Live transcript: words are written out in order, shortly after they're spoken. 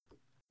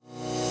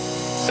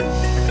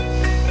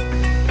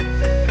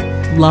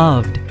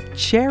loved,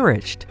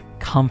 cherished,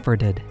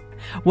 comforted.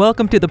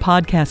 Welcome to the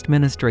podcast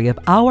ministry of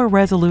Our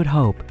Resolute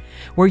Hope,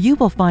 where you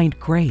will find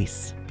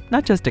grace,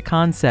 not just a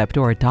concept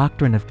or a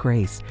doctrine of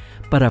grace,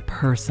 but a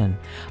person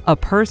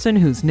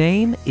whose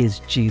name is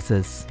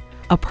Jesus,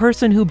 a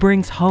person who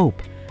brings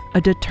hope, a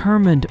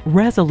determined,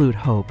 resolute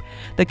hope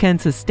that can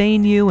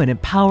sustain you and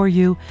empower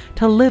you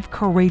to live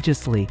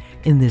courageously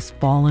in this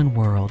fallen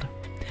world.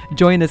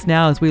 Join us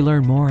now as we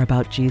learn more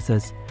about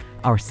Jesus,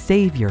 our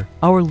Savior,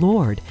 our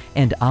Lord,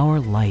 and our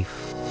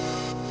life.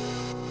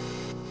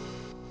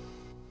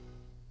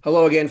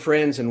 Hello again,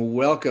 friends, and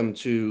welcome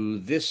to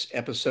this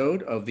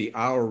episode of the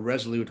Our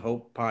Resolute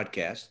Hope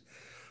podcast.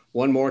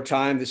 One more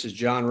time, this is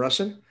John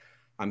Russin.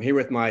 I'm here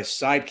with my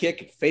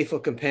sidekick, faithful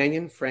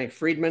companion, Frank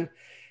Friedman,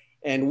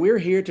 and we're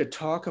here to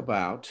talk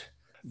about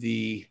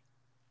the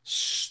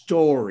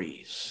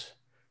stories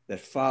that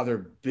Father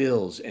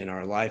builds in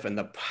our life and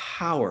the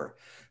power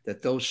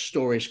that those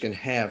stories can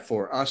have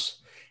for us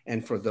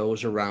and for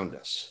those around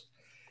us.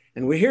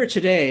 And we're here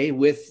today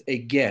with a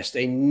guest,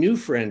 a new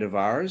friend of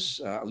ours,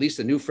 at least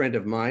a new friend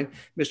of mine,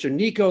 Mr.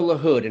 Nico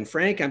LaHood. And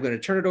Frank, I'm going to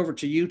turn it over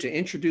to you to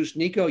introduce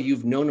Nico.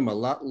 You've known him a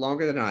lot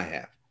longer than I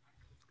have.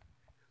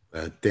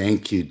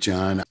 Thank you,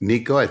 John.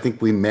 Nico, I think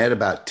we met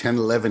about 10,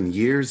 11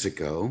 years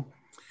ago.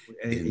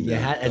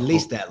 At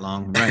least that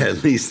long, right?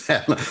 At least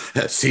that long.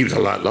 That seems a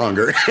lot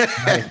longer.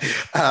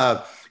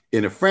 Right.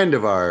 In a friend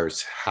of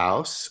ours'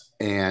 house.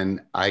 And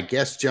I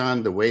guess,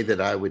 John, the way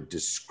that I would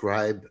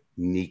describe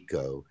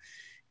Nico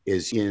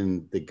is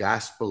in the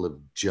Gospel of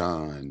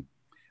John,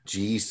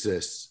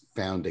 Jesus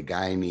found a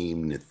guy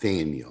named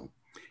Nathaniel.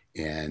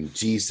 And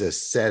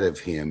Jesus said of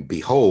him,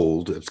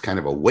 behold, it's kind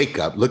of a wake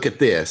up. Look at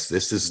this.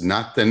 This is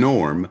not the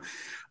norm.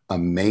 A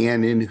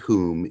man in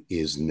whom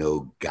is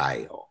no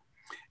guile.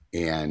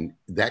 And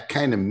that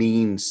kind of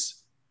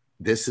means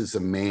this is a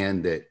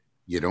man that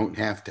you don't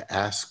have to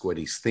ask what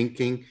he's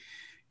thinking.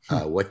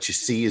 What you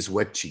see is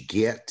what you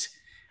get.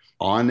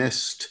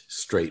 Honest,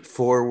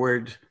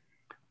 straightforward.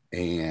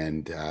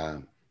 And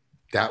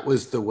that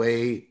was the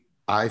way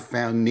I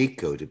found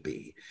Nico to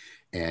be.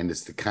 And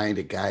it's the kind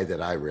of guy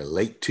that I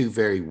relate to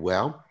very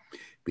well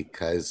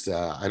because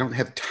I don't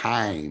have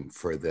time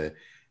for the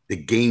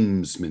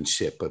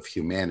gamesmanship of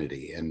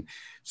humanity. And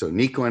so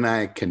Nico and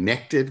I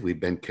connected. We've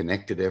been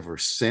connected ever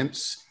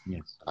since.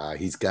 Yes.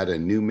 He's got a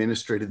new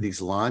ministry that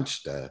he's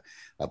launched, a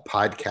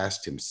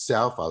podcast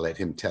himself. I'll let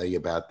him tell you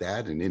about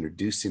that and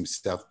introduce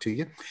himself to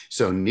you.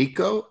 So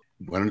Nico,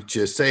 why don't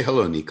you say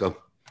hello, Nico?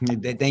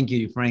 Thank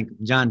you, Frank.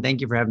 John, thank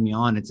you for having me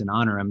on. It's an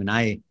honor. I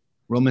mean,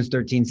 Romans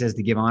 13 says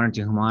to give honor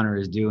to whom honor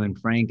is due. And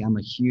Frank, I'm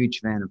a huge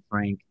fan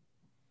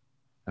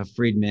of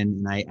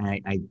Friedman.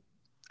 And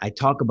I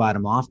talk about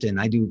him often.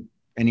 I do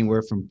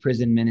anywhere from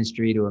prison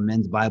ministry to a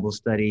men's Bible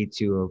study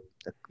to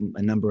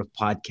a number of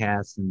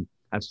podcasts. And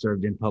I've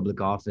served in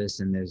public office.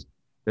 And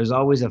there's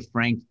always a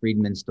Frank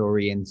Friedman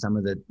story in some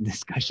of the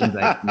discussions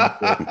I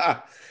connect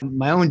with.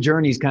 My own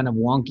journey is kind of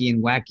wonky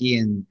and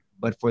wacky,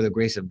 but for the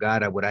grace of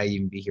God, would I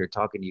even be here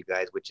talking to you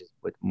guys, which is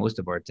what most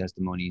of our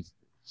testimonies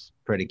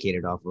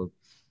predicated off of.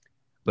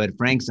 But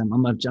Frank's,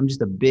 I'm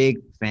just a big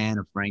fan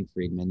of Frank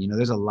Friedman. You know,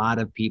 there's a lot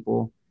of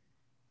people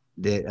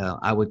that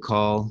I would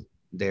call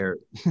their,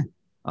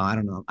 I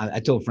don't know. I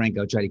told Frank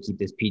I'll try to keep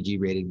this PG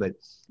rated, but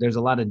there's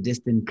a lot of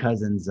distant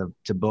cousins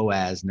to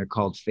Boaz, and they're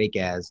called fake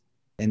as.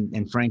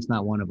 And Frank's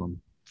not one of them.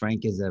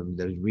 Frank is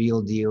the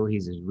real deal.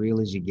 He's as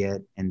real as you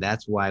get. And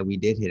that's why we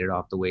did hit it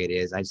off the way it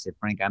is. I said,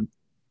 Frank,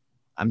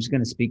 I'm just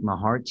going to speak my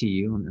heart to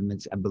you.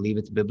 And I believe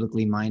it's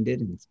biblically minded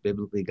and it's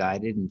biblically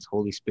guided and it's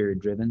Holy Spirit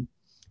driven.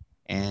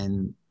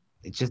 And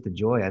it's just a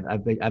joy.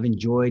 I've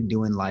enjoyed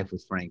doing life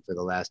with Frank for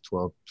the last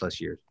 12 plus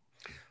years.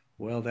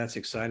 Well, that's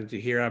exciting to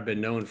hear. I've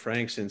been knowing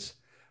Frank since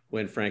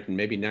when, Frank?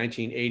 Maybe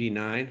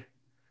 1989.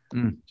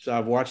 So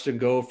I've watched him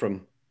go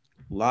from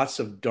lots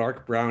of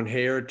dark brown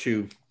hair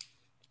to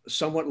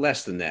somewhat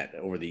less than that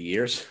over the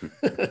years.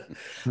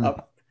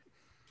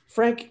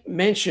 Frank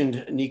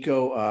mentioned,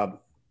 Nico,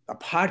 a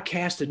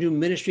podcast, a new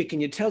ministry.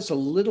 Can you tell us a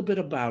little bit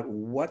about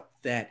what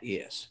that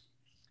is?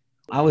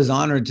 I was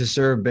honored to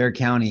serve Bexar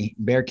County.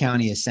 Bexar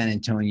County is San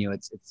Antonio.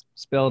 It's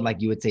spelled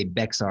like you would say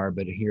Bexar,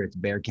 but here it's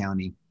Bexar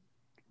County,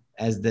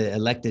 as the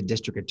elected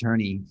district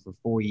attorney for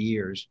 4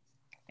 years.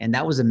 And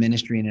that was a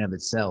ministry in and of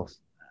itself.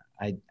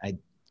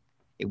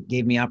 It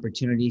gave me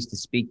opportunities to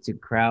speak to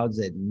crowds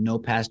that no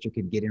pastor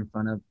could get in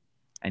front of.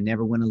 I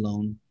never went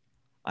alone.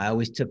 I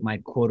always took my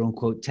quote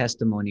unquote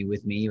testimony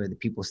with me, or the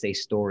people say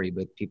story,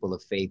 but people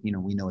of faith,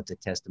 we know it's a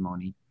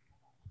testimony.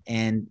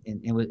 And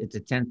it's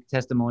a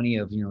testimony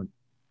of,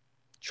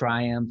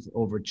 triumph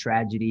over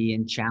tragedy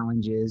and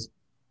challenges.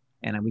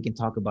 And we can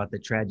talk about the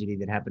tragedy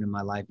that happened in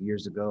my life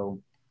years ago.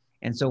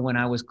 And so when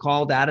I was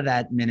called out of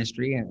that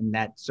ministry and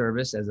that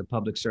service as a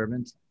public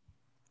servant,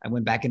 I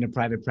went back into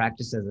private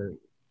practice as a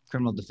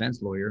criminal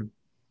defense lawyer.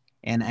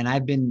 And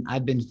I've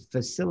been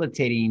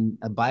facilitating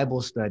a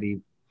Bible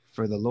study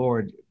for the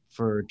Lord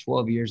for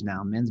 12 years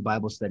now, men's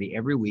Bible study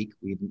every week.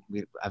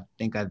 I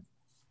think I've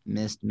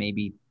missed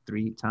maybe 4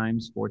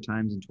 times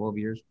in 12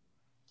 years.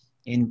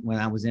 when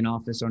I was in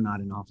office or not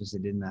in office,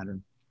 it didn't matter.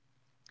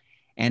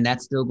 And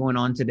that's still going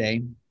on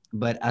today.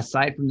 But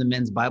aside from the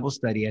men's Bible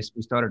study,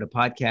 we started a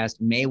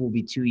podcast. May will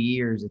be 2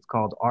 years. It's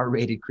called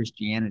R-Rated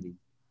Christianity.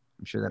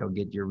 I'm sure that'll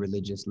get your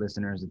religious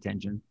listeners'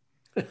 attention.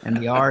 And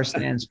the R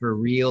stands for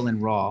real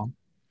and raw,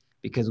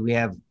 because we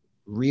have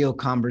real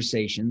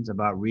conversations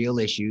about real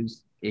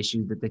issues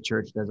that the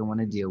church doesn't want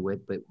to deal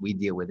with, but we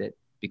deal with it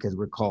because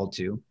we're called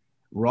to.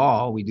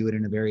 Raw, we do it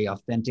in a very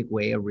authentic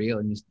way, a real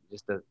and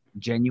just a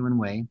genuine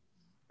way.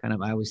 Kind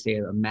of, I always say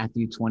a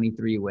Matthew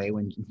 23 way,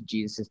 when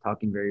Jesus is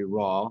talking very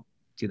raw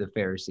to the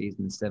Pharisees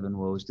and 7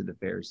 woes to the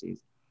Pharisees.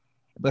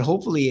 But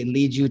hopefully it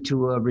leads you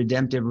to a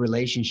redemptive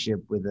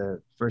relationship with a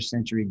first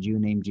century Jew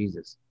named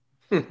Jesus.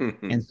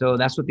 And so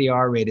that's what the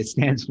R-rated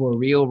stands for,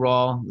 real,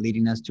 raw,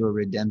 leading us to a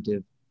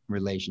redemptive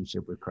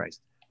relationship with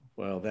Christ.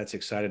 Well, that's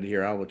exciting to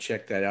hear. I will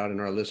check that out,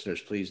 and our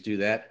listeners, please do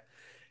that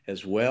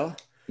as well.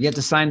 You have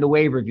to sign the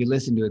waiver if you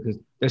listen to it, because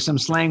there's some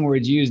slang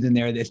words used in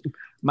there that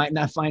might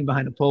not find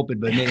behind a pulpit,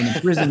 but in the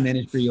prison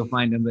ministry, you'll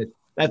find them. But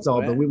that's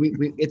all. But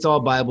we it's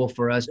all Bible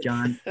for us,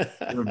 John. We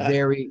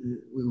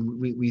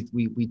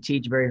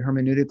teach very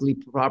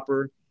hermeneutically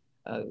proper,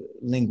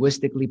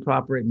 linguistically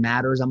proper. It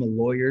matters. I'm a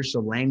lawyer, so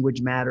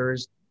language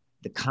matters.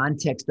 The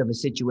context of a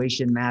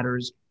situation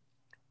matters.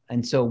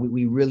 And so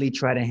we really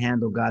try to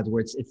handle God's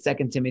word. It's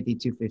 2 Timothy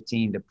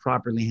 2:15, to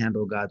properly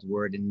handle God's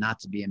word and not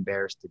to be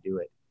embarrassed to do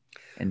it.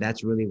 And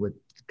that's really what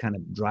kind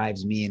of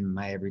drives me in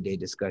my everyday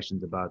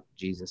discussions about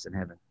Jesus and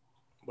heaven.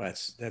 Well,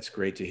 that's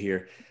great to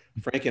hear.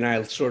 Frank and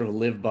I sort of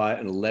live by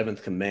an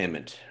 11th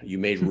commandment. You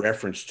made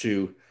reference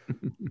to,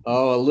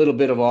 a little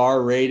bit of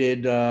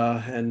R-rated,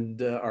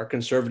 and our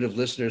conservative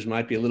listeners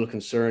might be a little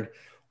concerned.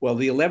 Well,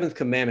 the 11th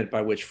commandment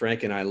by which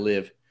Frank and I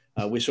live,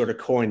 we sort of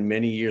coined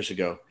many years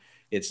ago.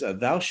 It's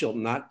thou shalt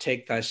not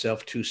take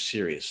thyself too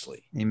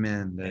seriously.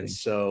 Amen. Daddy. And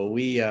so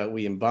we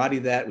embody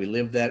that. We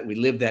live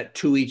that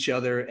to each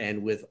other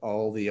and with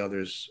all the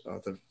others,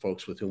 the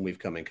folks with whom we've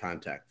come in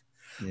contact.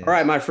 Yeah. All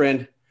right, my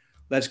friend,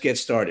 let's get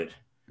started.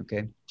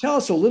 Okay. Tell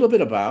us a little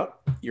bit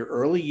about your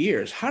early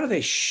years. How do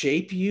they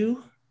shape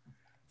you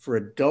for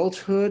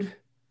adulthood?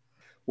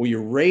 Were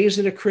you raised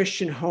in a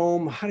Christian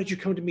home? How did you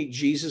come to meet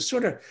Jesus?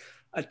 Sort of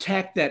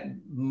attack that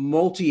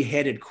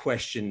multi-headed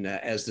question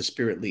as the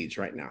Spirit leads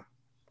right now.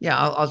 Yeah,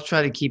 I'll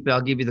try to keep it.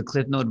 I'll give you the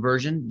Cliff Note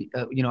version.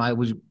 I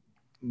was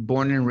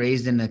born and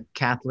raised in a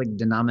Catholic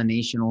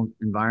denominational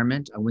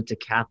environment. I went to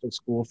Catholic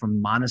school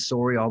from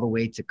Montessori all the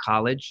way to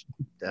college,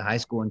 to high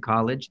school and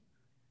college.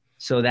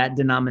 So that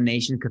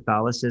denomination,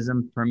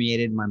 Catholicism,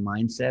 permeated my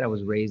mindset. I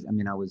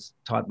was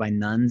taught by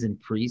nuns and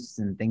priests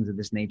and things of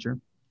this nature.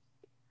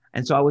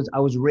 And so I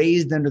was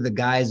raised under the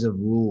guise of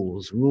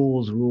rules.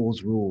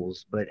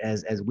 But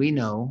as we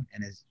know,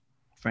 and as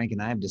Frank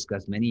and I have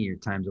discussed many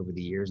times over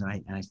the years, and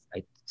I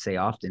say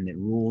often that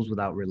rules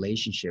without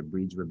relationship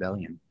breeds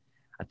rebellion.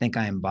 I think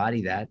I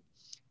embody that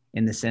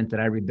in the sense that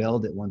I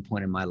rebelled at one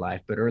point in my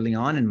life. But early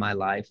on in my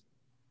life,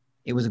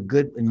 it was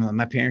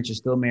my parents are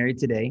still married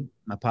today.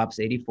 My pop's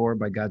 84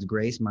 by God's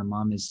grace. My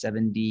mom is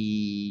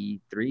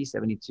 73,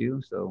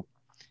 72. So,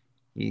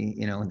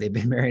 they've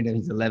been married.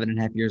 He's 11 and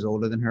a half years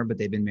older than her, but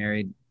they've been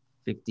married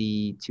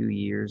 50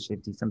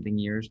 something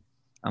years.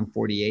 I'm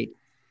 48.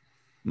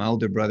 My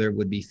older brother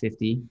would be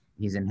 50.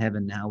 He's in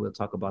heaven now. We'll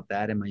talk about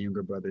that. And my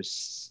younger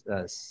brother's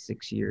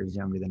 6 years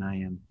younger than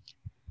I am.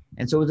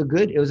 And so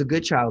it was a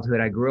good childhood.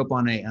 I grew up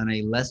on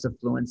a less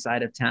affluent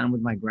side of town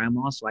with my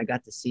grandma. So I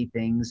got to see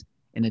things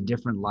in a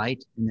different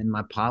light. And then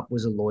my pop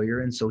was a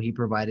lawyer. And so he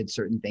provided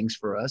certain things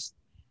for us.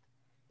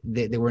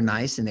 They were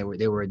nice, and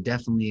they were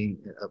definitely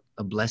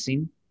a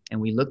blessing. And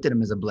we looked at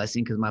them as a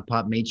blessing because my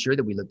pop made sure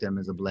that we looked at them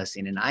as a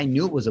blessing. And I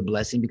knew it was a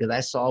blessing because I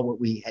saw what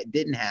we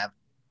didn't have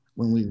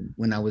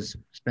when I was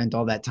spent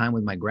all that time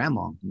with my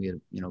grandma. We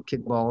had,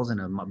 kickballs and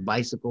a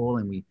bicycle,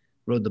 and we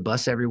rode the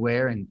bus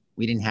everywhere, and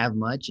we didn't have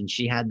much. And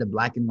she had the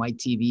black and white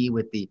TV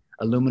with the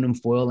aluminum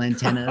foil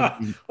antenna.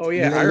 Oh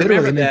yeah. I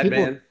remember that,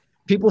 man.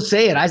 People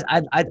say it.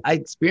 I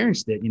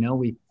experienced it.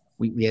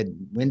 We had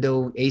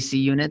window AC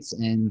units,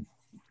 and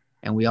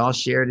we all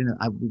shared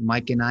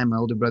Mike and I, my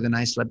older brother and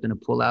I, slept in a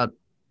pull-out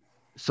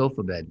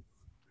sofa bed,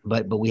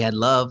 but we had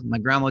love. My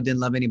grandma didn't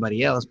love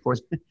anybody else. Of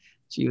course,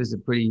 she was a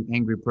pretty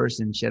angry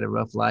person. She had a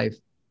rough life,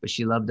 but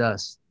she loved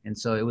us. And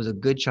so it was a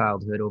good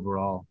childhood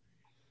overall.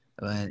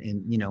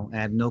 And I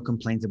have no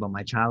complaints about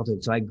my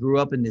childhood. So I grew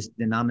up in this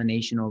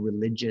denominational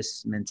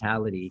religious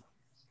mentality,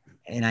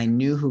 and I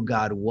knew who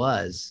God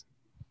was.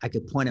 I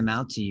could point him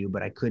out to you,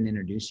 but I couldn't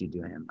introduce you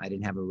to him. I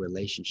didn't have a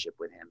relationship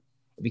with him.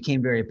 It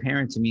became very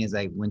apparent to me as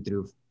I went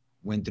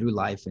through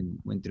life and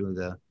went through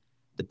the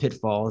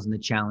pitfalls and the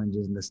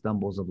challenges and the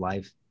stumbles of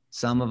life.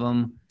 Some of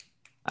them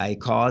I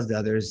caused,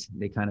 others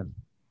they kind of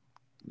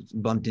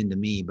bumped into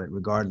me, but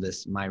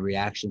regardless, my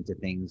reaction to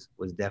things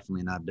was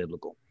definitely not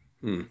biblical.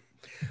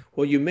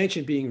 Well, you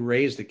mentioned being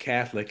raised a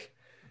Catholic.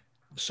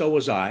 So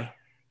was I.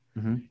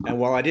 Mm-hmm. And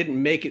while I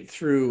didn't make it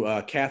through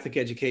Catholic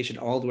education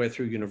all the way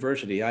through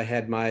university, I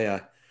had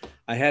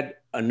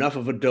enough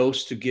of a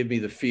dose to give me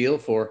the feel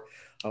for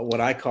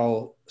what I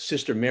call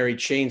Sister Mary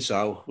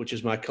Chainsaw, which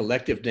is my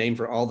collective name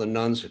for all the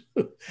nuns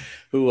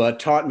who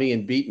taught me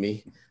and beat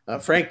me.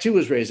 Frank, too,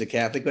 was raised a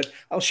Catholic, but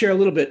I'll share a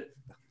little bit,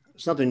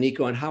 something,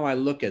 Nico, on how I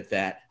look at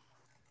that.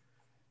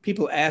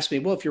 People ask me,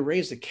 well, if you're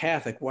raised a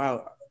Catholic,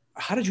 wow,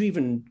 how did you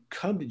even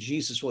come to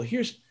Jesus? Well,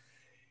 here's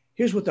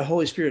what the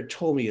Holy Spirit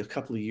told me a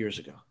couple of years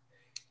ago.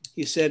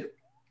 He said,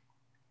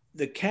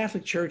 the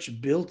Catholic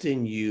Church built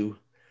in you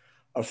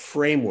a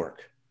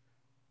framework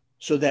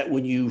so that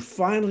when you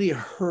finally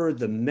heard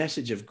the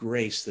message of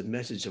grace, the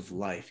message of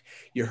life,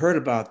 you heard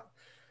about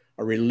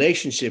a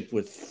relationship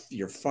with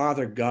your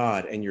Father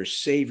God and your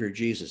Savior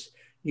Jesus,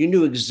 you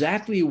knew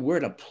exactly where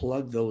to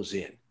plug those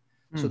in.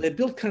 So they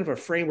built kind of a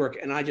framework,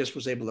 and I just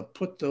was able to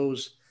put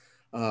those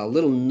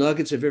little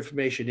nuggets of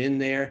information in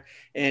there.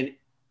 And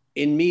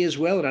in me as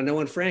well, and I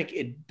know in Frank,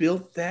 it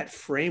built that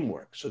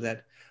framework so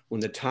that when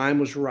the time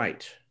was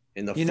right,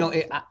 in the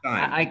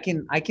I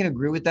can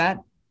agree with that,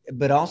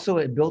 but also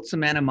it built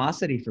some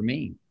animosity for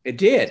me. It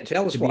did.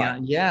 Tell us why.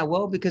 Yeah,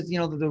 well, because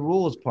the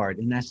rules part,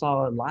 and I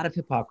saw a lot of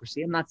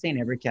hypocrisy. I'm not saying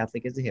every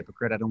Catholic is a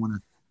hypocrite. I don't want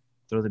to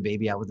throw the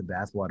baby out with the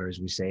bathwater, as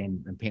we say,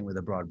 and paint with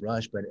a broad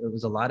brush, but it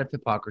was a lot of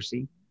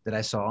hypocrisy that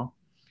I saw.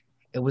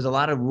 It was a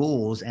lot of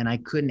rules, and I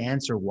couldn't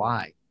answer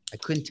why. I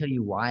couldn't tell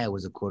you why I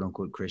was a quote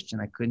unquote Christian.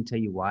 I couldn't tell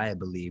you why I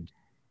believed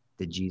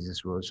that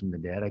Jesus rose from the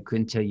dead. I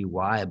couldn't tell you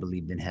why I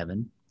believed in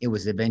heaven. It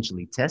was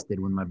eventually tested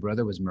when my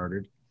brother was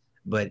murdered,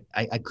 but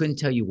I couldn't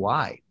tell you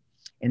why.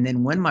 And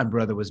then when my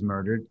brother was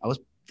murdered, I was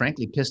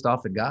frankly pissed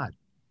off at God,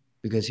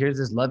 because here's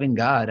this loving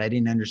God. I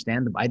didn't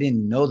understand I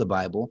didn't know the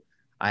Bible.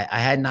 I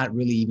had not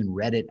really even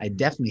read it. I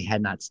definitely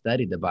had not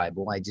studied the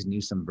Bible. I just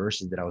knew some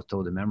verses that I was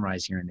told to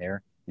memorize here and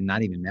there, and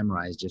not even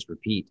memorize, just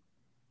repeat.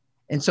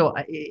 And so,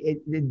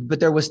 but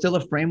there was still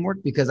a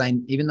framework, because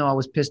even though I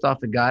was pissed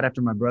off at God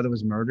after my brother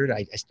was murdered,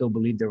 I still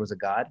believed there was a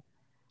God.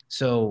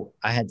 So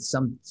I had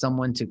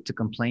someone to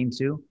complain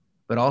to,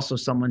 but also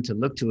someone to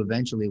look to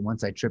eventually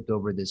once I tripped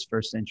over this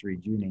first century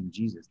Jew named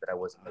Jesus that I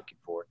wasn't looking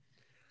for.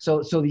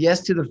 So yes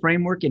to the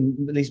framework,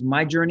 and at least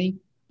my journey,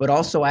 but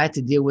also I had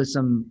to deal with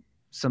some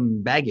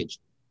baggage,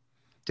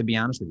 to be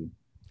honest with you.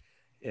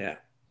 Yeah.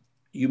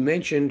 You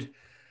mentioned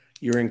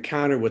your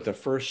encounter with the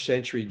first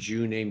century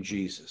Jew named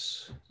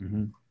Jesus.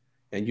 Mm-hmm.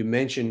 And you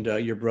mentioned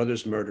your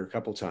brother's murder a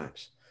couple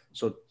times.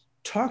 So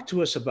talk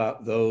to us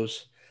about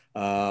those.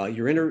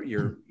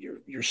 You're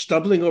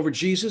stumbling over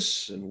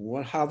Jesus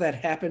and how that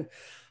happened,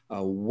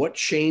 what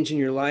changed in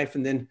your life,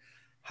 and then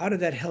how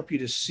did that help you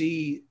to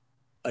see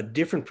a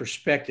different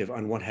perspective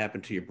on what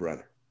happened to your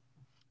brother?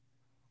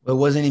 Well, it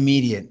wasn't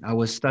immediate. I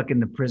was stuck in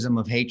the prism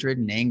of hatred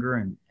and anger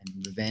and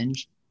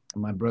revenge.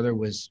 And my brother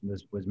was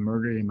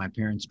murdered in my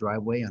parents'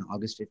 driveway on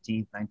August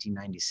 15th,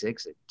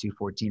 1996 at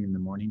 2:14 in the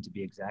morning, to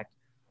be exact.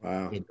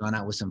 Wow. He had gone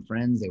out with some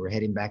friends. They were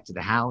heading back to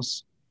the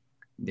house.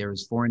 There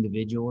was 4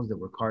 individuals that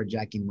were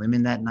carjacking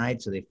women that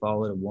night. So they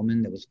followed a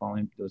woman that was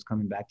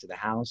coming back to the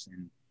house.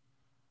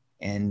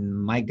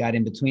 And Mike got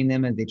in between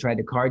them as they tried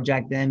to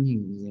carjack them.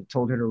 He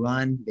told her to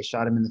run. They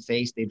shot him in the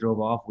face. They drove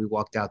off. We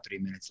walked out 3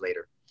 minutes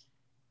later.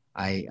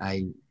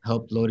 I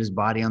helped load his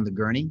body on the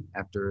gurney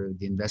after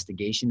the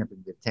investigation, after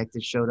the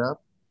detectives showed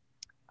up.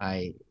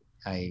 I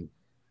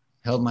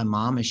held my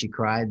mom as she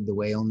cried the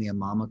way only a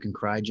mama can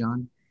cry,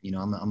 John.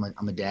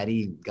 I'm a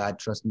daddy. God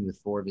trusts me with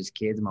 4 of his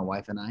kids, my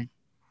wife and I.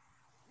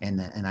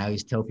 And I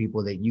always tell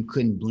people that you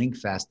couldn't blink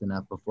fast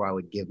enough before I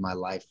would give my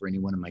life for any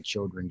one of my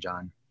children,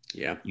 John.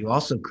 Yeah. You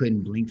also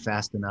couldn't blink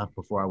fast enough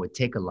before I would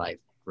take a life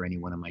for any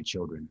one of my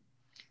children.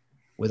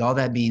 With all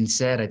that being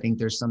said, I think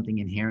there's something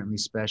inherently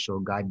special,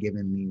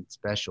 God-givenly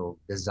special,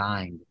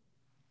 designed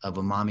of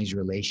a mommy's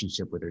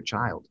relationship with her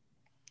child.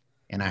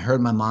 And I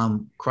heard my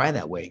mom cry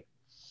that way.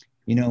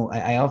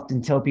 I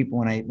often tell people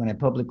when I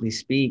publicly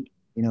speak,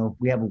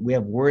 we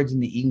have words in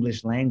the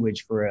English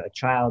language for a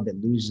child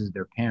that loses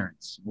their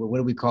parents. What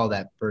do we call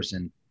that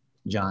person,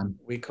 John?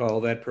 We call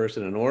that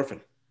person an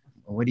orphan.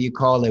 What do you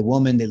call a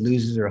woman that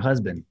loses her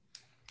husband?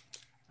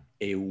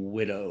 A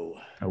widow.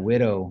 A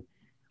widow.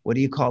 What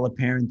do you call a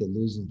parent that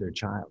loses their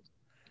child?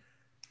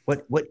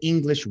 What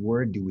English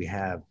word do we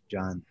have,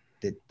 John,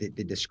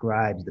 that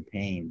describes the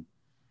pain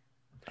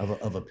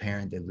of a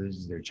parent that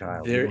loses their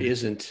child? There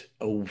isn't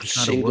a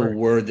single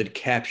word that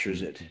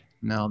captures it.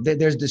 No,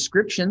 there's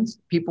descriptions.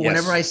 People, yes.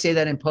 Whenever I say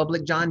that in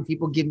public, John,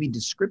 people give me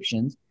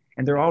descriptions,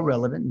 and they're all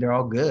relevant. They're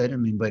all good. I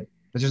mean, but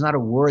there's not a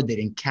word that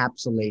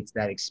encapsulates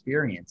that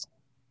experience.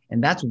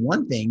 And that's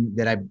one thing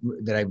that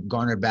I've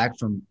garnered back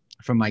from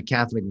my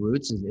Catholic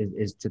roots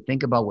is to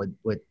think about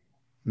what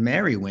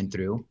Mary went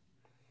through.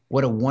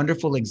 What a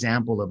wonderful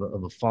example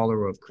of a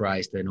follower of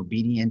Christ, an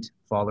obedient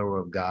follower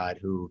of God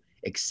who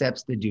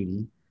accepts the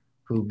duty,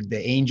 who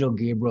the angel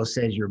Gabriel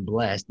says you're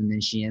blessed, and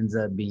then she ends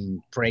up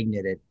being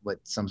pregnant at what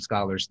some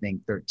scholars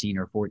think 13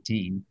 or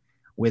 14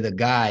 with a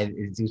guy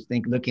who's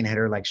looking at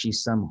her like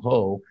she's some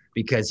hoe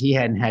because he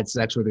hadn't had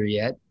sex with her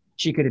yet.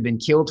 She could have been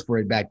killed for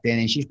it back then.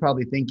 And she's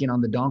probably thinking on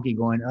the donkey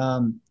going,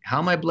 how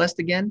am I blessed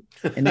again?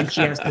 And then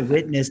she has to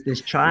witness this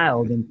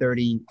child in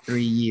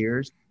 33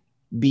 years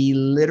be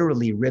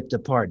literally ripped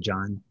apart,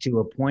 John, to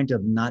a point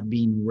of not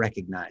being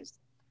recognized.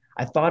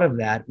 I thought of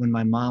that when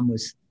my mom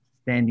was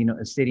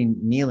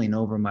kneeling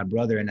over my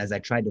brother. And as I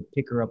tried to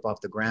pick her up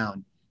off the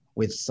ground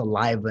with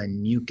saliva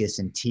and mucus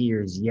and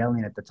tears,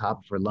 yelling at the top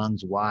of her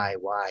lungs, why?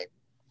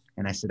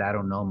 And I said, I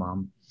don't know,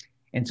 Mom.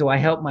 And so I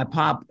helped my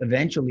pop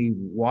eventually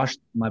wash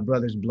my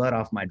brother's blood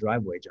off my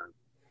driveway, John.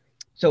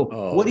 So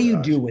what do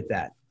you do with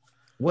that?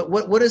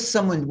 What does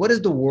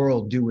the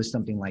world do with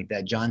something like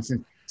that, John?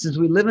 Since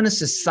we live in a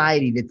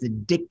society that's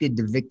addicted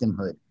to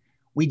victimhood,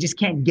 we just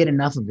can't get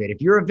enough of it.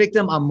 If you're a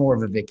victim, I'm more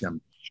of a victim.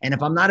 And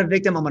if I'm not a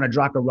victim, I'm going to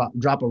drop a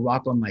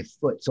rock on my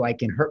foot so I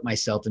can hurt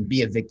myself and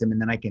be a victim.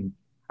 And then I can,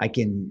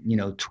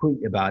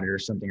 tweet about it or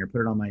something, or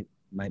put it on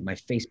my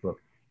Facebook.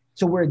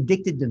 So we're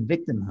addicted to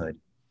victimhood.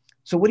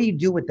 So what do you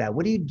do with that?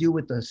 What do you do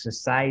with a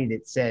society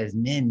that says,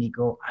 man,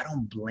 Nico, I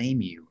don't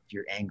blame you if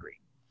you're angry.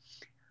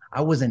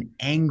 I was an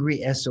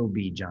angry SOB,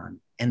 John,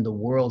 and the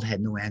world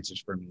had no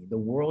answers for me. The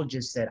world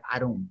just said, I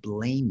don't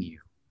blame you.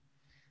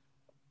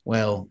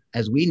 Well,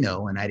 as we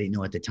know, and I didn't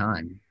know at the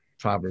time,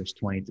 Proverbs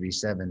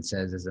 23:7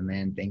 says, as a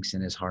man thinks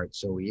in his heart,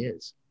 so he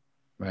is,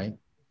 right?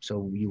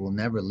 So you will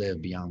never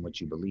live beyond what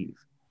you believe.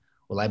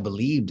 Well, I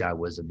believed I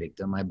was a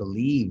victim. I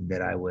believed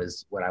that I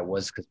was what I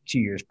was, because 2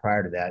 years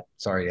prior to that,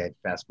 sorry, I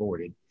fast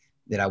forwarded,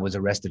 that I was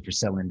arrested for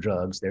selling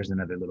drugs. There's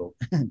another little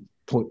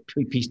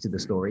piece to the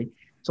story.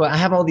 So I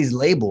have all these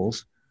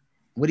labels.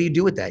 What do you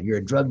do with that? You're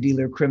a drug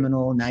dealer,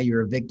 criminal. Now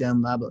you're a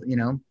victim.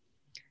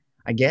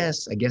 I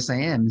guess I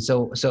am.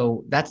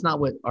 So that's not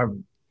what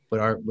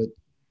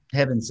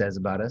heaven says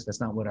about us. That's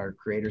not what our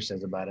Creator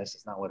says about us.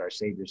 It's not what our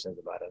Savior says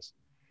about us.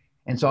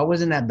 And so I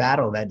was in that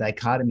battle, that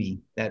dichotomy,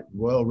 that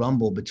royal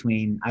rumble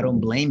between, I don't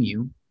blame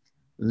you,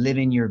 live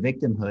in your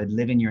victimhood,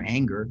 live in your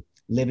anger,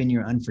 live in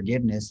your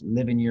unforgiveness,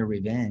 live in your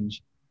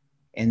revenge.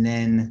 And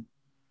then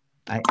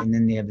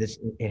they have this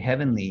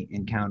heavenly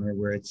encounter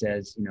where it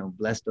says,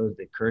 bless those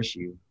that curse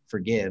you,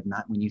 forgive,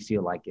 not when you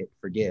feel like it,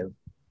 forgive.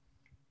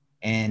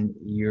 And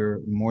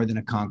you're more than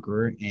a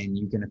conqueror and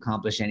you can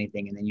accomplish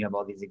anything. And then you have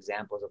all these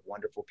examples of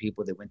wonderful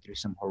people that went through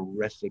some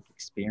horrific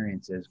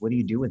experiences. What do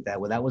you do with that?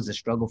 Well, that was a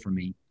struggle for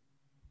me.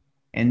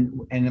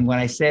 And when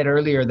I said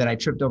earlier that I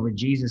tripped over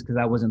Jesus because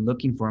I wasn't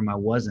looking for him, I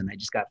wasn't. I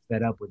just got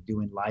fed up with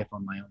doing life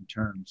on my own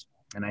terms.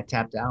 And I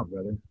tapped out,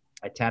 brother.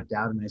 I tapped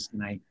out and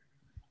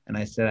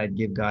I said I'd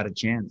give God a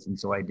chance. And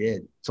so I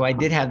did. So I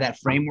did have that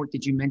framework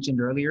that you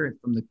mentioned earlier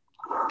from the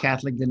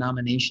Catholic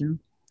denomination.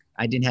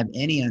 I didn't have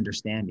any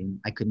understanding.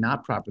 I could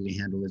not properly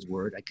handle his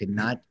word. I could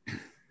not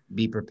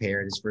be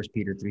prepared, as 1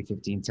 Peter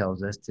 3:15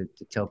 tells us, to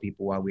tell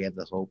people why we have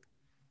the hope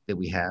that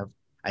we have.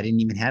 I didn't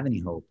even have any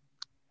hope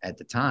at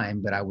the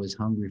time, but I was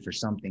hungry for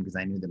something because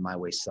I knew that my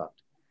way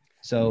sucked.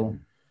 So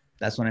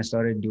that's when I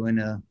started doing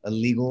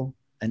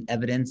an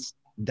evidence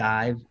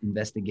dive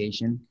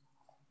investigation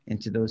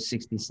into those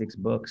 66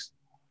 books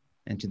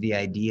and to the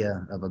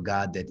idea of a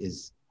God that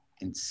is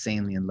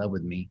insanely in love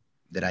with me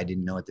that I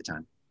didn't know at the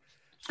time.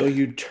 So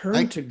you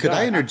turn to God. Could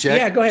I interject,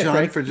 yeah, go ahead, John,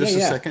 Frank. for just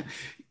a second?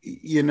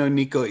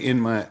 Nico,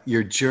 in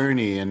your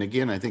journey, and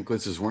again, I think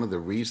this is one of the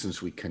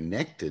reasons we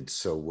connected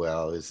so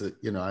well, is that,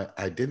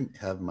 I didn't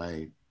have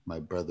my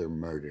brother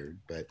murdered,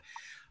 but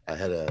I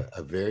had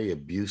a very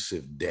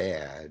abusive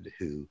dad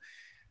who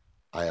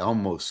I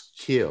almost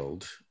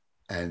killed.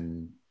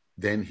 And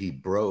then he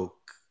broke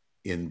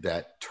in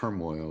that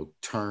turmoil,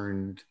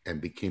 turned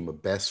and became a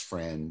best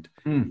friend,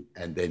 and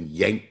then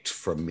yanked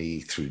from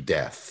me through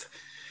death.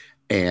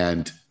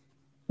 And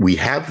we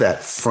have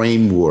that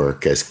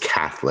framework as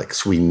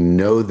Catholics. We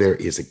know there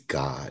is a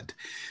God,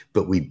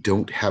 but we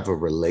don't have a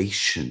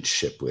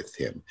relationship with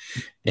him.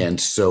 And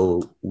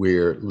so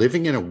we're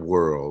living in a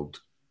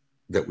world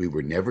that we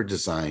were never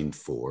designed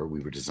for. We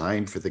were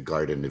designed for the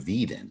Garden of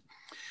Eden.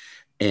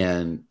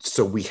 And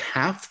so we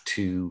have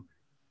to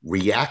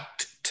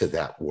react to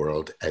that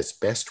world as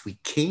best we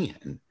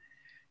can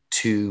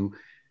to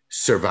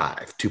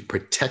survive, to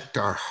protect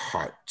our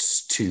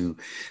hearts, to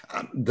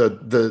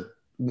the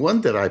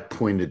one that I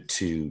pointed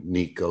to,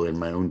 Nico, in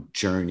my own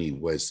journey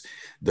was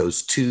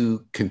those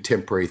two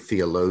contemporary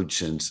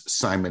theologians,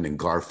 Simon and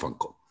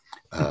Garfunkel.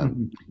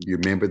 You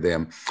remember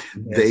them?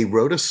 Yes. They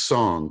wrote a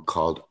song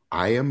called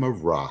I Am a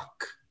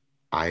Rock,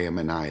 I Am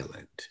an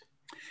Island.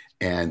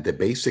 And the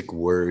basic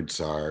words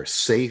are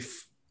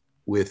safe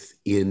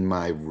within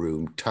my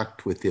room,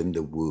 tucked within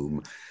the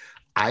womb.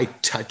 I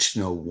touch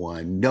no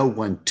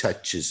one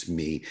touches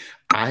me.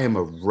 I am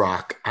a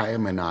rock, I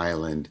am an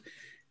island.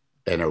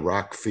 And a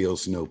rock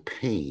feels no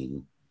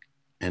pain,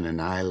 and an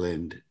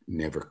island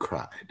never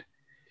cried.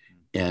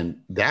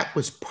 And that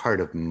was part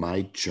of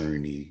my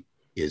journey,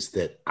 is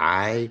that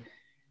I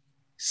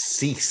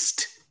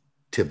ceased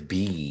to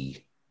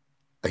be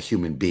a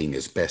human being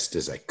as best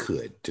as I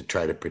could to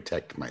try to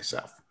protect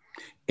myself,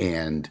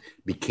 and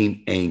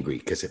became angry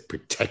because it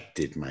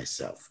protected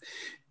myself.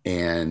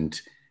 And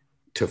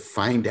to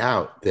find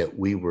out that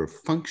we were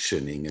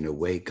functioning in a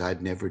way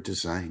God never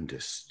designed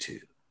us to.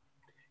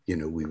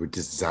 We were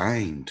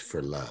designed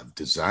for love,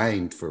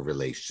 designed for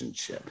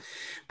relationship.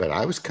 But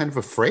I was kind of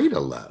afraid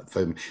of love.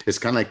 It's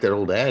kind of like that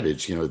old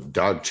adage, the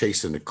dog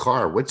chasing the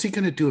car. What's he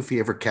going to do if he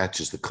ever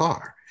catches the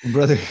car?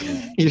 Brother,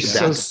 you're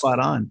so That's spot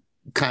on.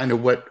 kind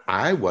of what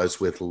I was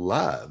with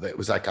love. It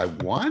was like I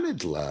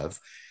wanted love,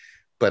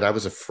 but I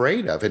was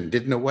afraid of it and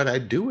didn't know what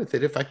I'd do with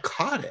it if I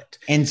caught it.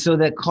 And so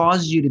that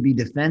caused you to be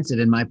defensive.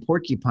 And my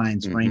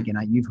porcupines, Frank, and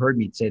you've heard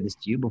me say this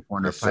to you before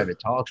in our private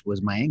talks,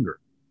 was my anger.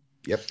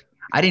 Yep.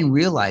 I didn't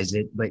realize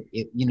it, but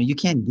you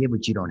can't give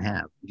what you don't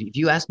have. If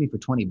you ask me for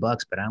 $20,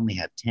 but I only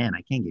have 10,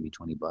 I can't give you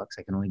 $20.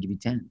 I can only give you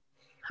 10.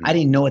 I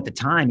didn't know at the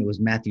time it was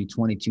Matthew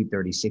 22,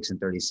 36 and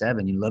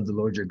 37. You love the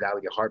Lord your God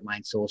with your heart,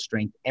 mind, soul,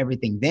 strength,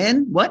 everything.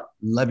 Then what?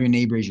 Love your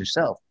neighbor as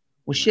yourself.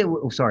 Well, shit.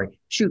 Oh, sorry.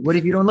 Shoot. What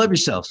if you don't love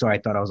yourself? Sorry.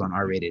 I thought I was on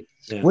R-rated.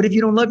 Yeah. What if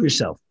you don't love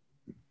yourself?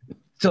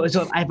 So if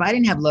I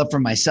didn't have love for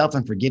myself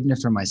and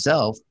forgiveness for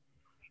myself,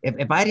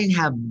 if I didn't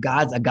have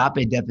God's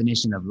agape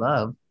definition of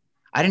love,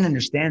 I didn't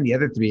understand the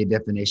other three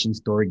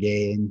definitions,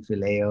 storge and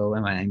phileo,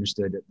 and I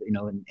understood,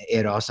 and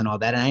eros and all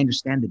that. And I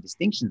understand the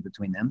distinctions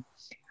between them.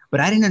 But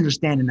I didn't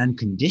understand an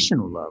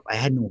unconditional love. I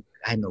had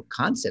no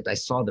concept. I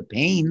saw the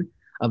pain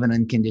of an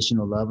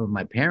unconditional love of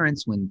my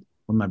parents when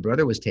my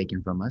brother was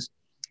taken from us.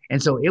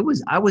 And so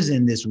I was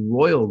in this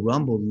royal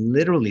rumble,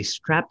 literally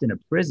strapped in a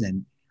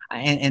prison.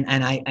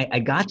 And I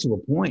got to a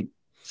point,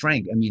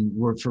 Frank,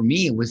 where for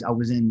me, I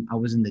was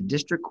in the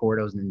district court.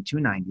 I was in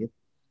 290th.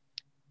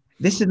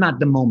 This is not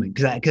the moment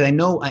because I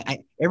know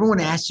everyone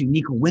asks you,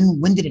 Nico,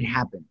 when did it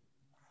happen?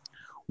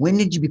 When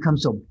did you become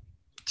so?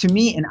 To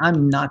me, and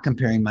I'm not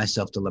comparing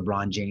myself to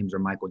LeBron James or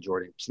Michael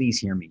Jordan. Please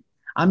hear me.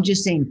 I'm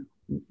just saying,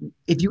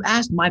 if you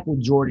asked Michael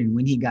Jordan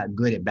when he got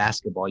good at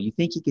basketball, you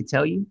think he could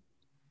tell you?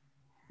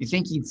 You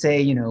think he'd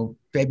say,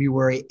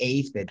 February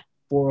 8th at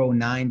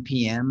 4:09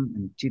 p.m.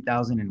 in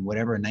 2000 and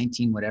whatever,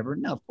 19, whatever?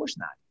 No, of course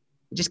not.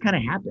 It just kind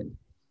of happened.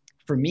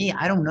 For me,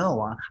 I don't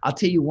know. I'll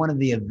tell you one of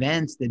the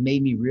events that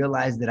made me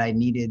realize that I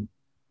needed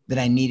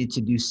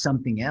to do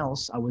something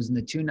else. I was in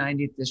the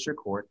 290th District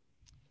Court.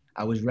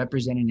 I was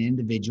representing an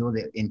individual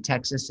that in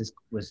Texas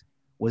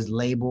was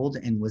labeled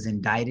and was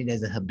indicted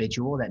as a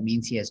habitual. That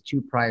means he has 2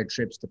 prior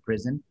trips to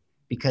prison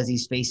because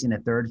he's facing a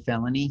 3rd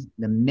felony.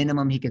 The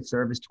minimum he could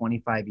serve is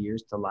 25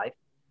 years to life.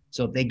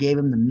 So if they gave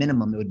him the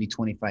minimum, it would be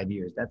 25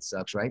 years. That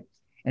sucks, right?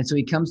 And so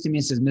he comes to me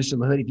and says, Mr.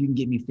 LaHood, if you can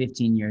get me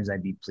 15 years,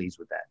 I'd be pleased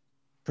with that.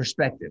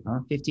 Perspective, huh?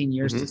 15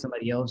 years to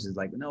somebody else is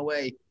like, no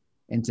way.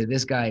 And to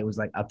this guy, it was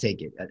like, I'll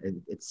take it.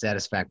 It's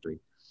satisfactory.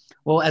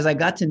 Well, as I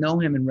got to know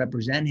him and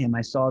represent him,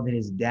 I saw that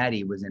his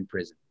daddy was in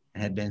prison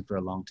and had been for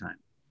a long time.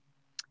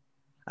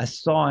 I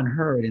saw and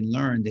heard and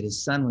learned that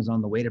his son was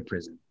on the way to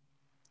prison.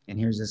 And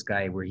here's this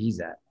guy where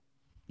he's at.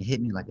 It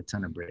hit me like a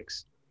ton of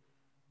bricks.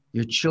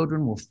 Your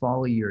children will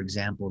follow your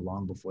example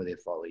long before they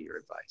follow your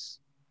advice.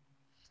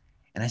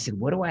 And I said,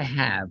 what do I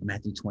have?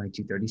 Matthew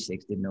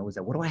 22:36 didn't know was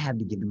that. What do I have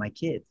to give to my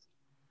kids?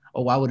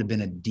 Oh, I would have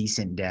been a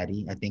decent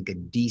daddy. I think a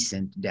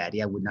decent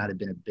daddy. I would not have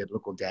been a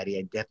biblical daddy.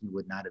 I definitely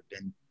would not have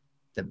been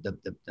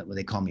the what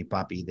they call me,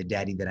 Papi, the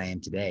daddy that I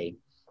am today.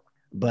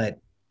 But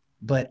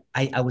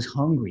I was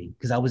hungry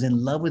because I was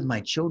in love with my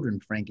children,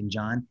 Frank and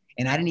John,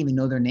 and I didn't even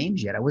know their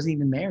names yet. I wasn't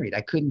even married.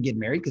 I couldn't get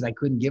married because I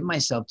couldn't give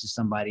myself to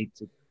somebody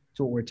to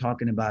what we're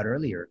talking about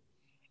earlier.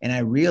 And I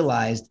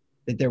realized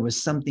that there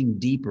was something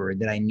deeper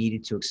that I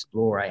needed to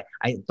explore.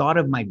 I thought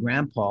of my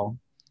grandpa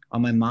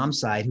on my mom's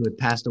side who had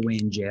passed away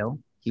in jail.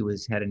 He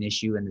had an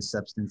issue in the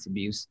substance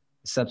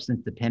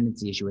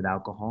dependency issue with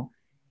alcohol.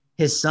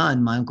 His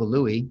son, my Uncle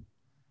Louis,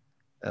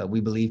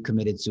 we believe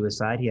committed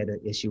suicide. He had an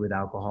issue with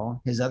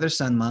alcohol. His other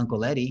son, my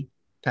Uncle Eddie,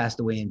 passed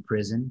away in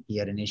prison. He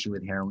had an issue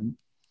with heroin.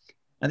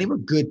 Now, they were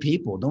good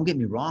people, don't get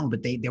me wrong,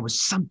 but there was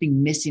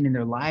something missing in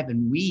their life.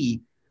 And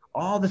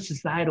all the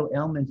societal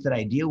elements that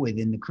I deal with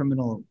in the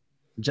criminal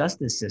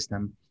justice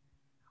system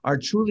are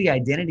truly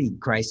identity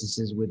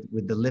crises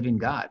with the living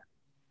God.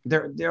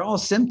 They're all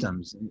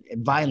symptoms: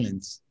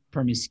 violence,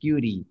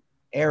 promiscuity,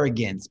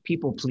 arrogance,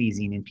 people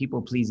pleasing, and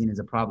people pleasing is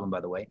a problem,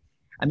 by the way.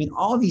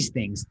 All these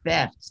things,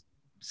 theft,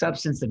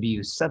 substance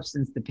abuse,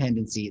 substance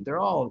dependency, they're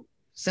all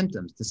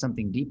symptoms to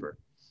something deeper.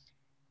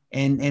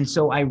 And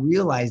so I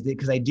realized it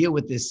because I deal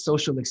with this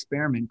social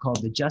experiment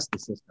called the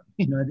justice system.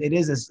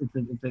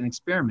 It's an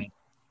experiment.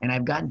 And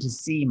I've gotten to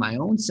see my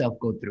own self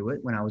go through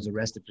it when I was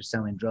arrested for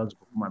selling drugs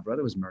before my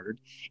brother was murdered,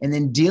 and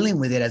then dealing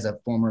with it as a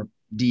former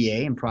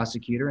DA and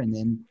prosecutor, and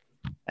then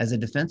as a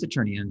defense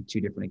attorney on 2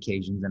 different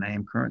occasions. And I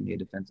am currently a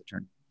defense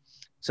attorney.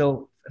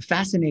 So a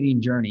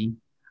fascinating journey,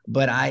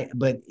 but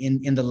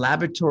in the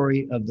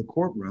laboratory of the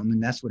courtroom,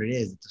 and that's what it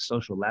is, it's a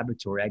social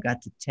laboratory, I got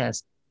to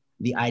test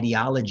the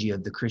ideology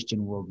of the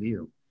Christian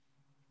worldview.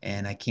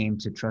 And I came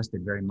to trust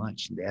it very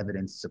much. The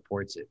evidence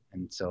supports it.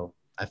 And so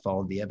I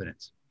followed the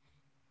evidence.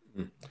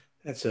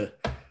 That's an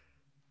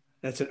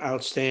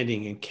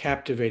outstanding and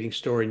captivating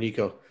story,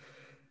 Nico.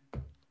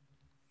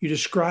 You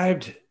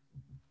described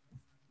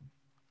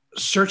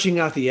searching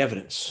out the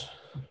evidence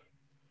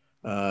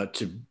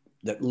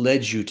that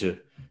led you to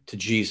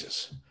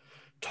Jesus.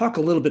 Talk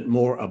a little bit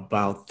more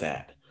about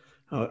that.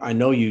 I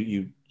know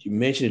you You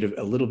mentioned it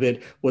a little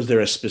bit. Was there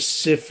a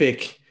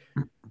specific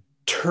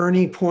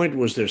turning point?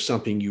 Was there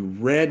something you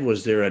read?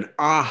 Was there an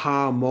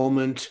aha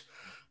moment?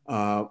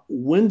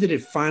 When did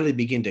it finally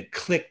begin to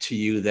click to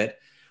you that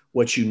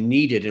what you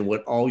needed and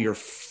what all your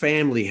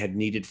family had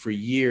needed for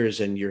years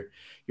and your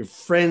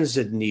friends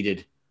had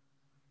needed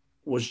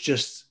was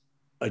just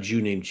a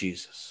Jew named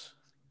Jesus?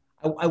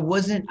 I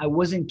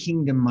wasn't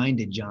kingdom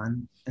minded,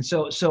 John. And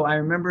so I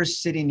remember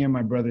sitting near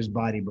my brother's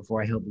body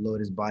before I helped load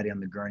his body on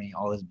the gurney.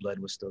 All his blood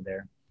was still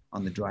there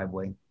on the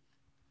driveway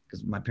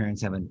because my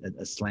parents have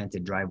a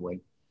slanted driveway.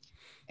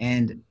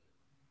 And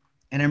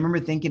I remember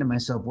thinking to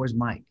myself, where's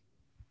Mike?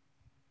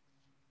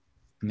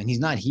 I mean, he's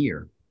not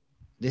here.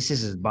 This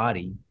is his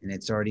body and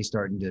it's already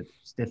starting to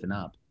stiffen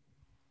up.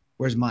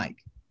 Where's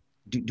Mike?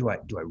 Do I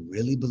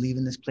really believe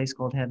in this place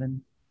called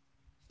heaven?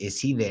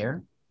 Is he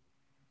there?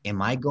 Am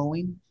I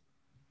going?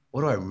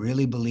 What do I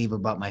really believe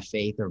about my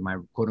faith or my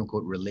quote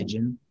unquote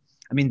religion?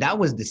 I mean, that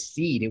was the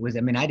seed. It was,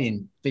 I mean, I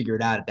didn't figure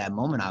it out at that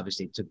moment.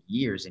 Obviously, it took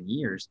years and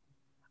years,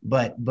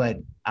 but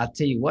I'll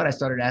tell you what, I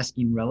started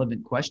asking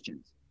relevant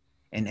questions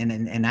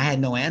and I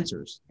had no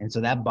answers. And so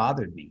that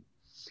bothered me.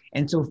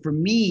 And so for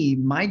me,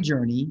 my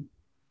journey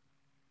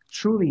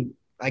truly,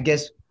 I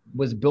guess,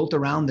 was built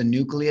around the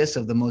nucleus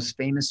of the most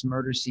famous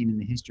murder scene in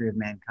the history of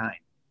mankind.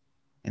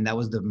 And that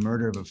was the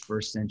murder of a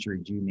first century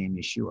Jew named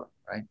Yeshua,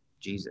 right?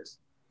 Jesus.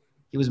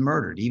 He was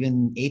murdered.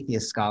 Even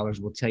atheist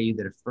scholars will tell you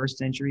that a first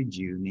century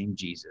Jew named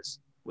Jesus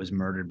was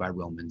murdered by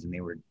Romans, and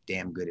they were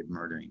damn good at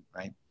murdering,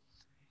 right?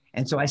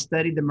 And so I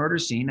studied the murder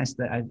scene. I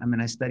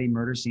study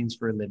murder scenes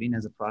for a living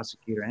as a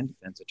prosecutor and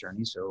defense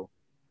attorney. So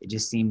it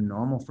just seemed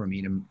normal for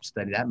me to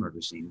study that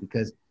murder scene,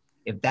 because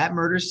if that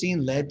murder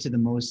scene led to the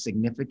most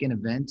significant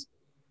event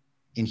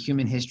in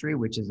human history,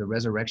 which is the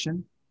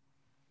resurrection,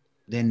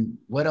 then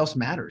what else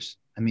matters?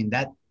 I mean,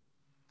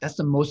 that's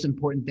the most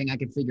important thing I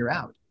could figure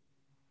out.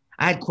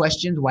 I had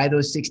questions. Why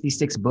those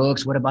 66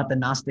 books? What about the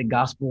Gnostic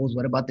Gospels?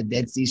 What about the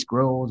Dead Sea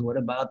Scrolls? What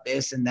about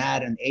this and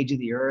that and Age of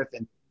the Earth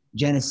and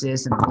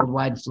Genesis and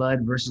worldwide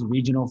flood versus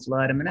regional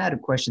flood? I mean, I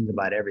had questions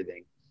about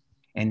everything,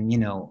 and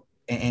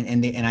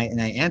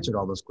I answered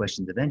all those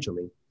questions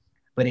eventually,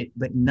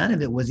 but none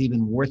of it was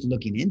even worth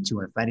looking into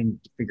if I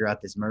didn't figure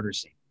out this murder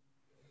scene.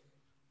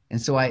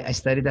 And so I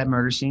studied that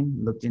murder scene,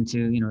 looked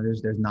into,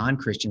 there's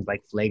non-Christians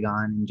like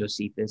Phlegon and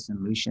Josephus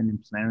and Lucian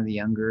and Planter the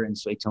Younger and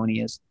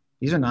Suetonius.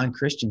 These are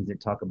non-Christians that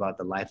talk about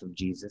the life of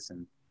Jesus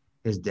and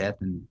his death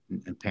and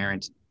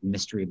apparent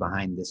mystery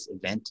behind this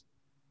event.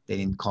 They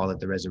didn't call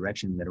it the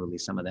resurrection, literally,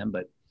 some of them,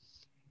 but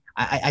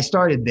I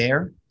started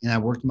there and I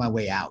worked my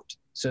way out.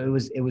 So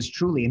it was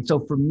truly, and so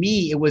for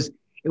me, it was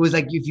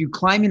like if you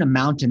climb in a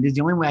mountain, this is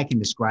the only way I can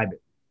describe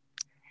it.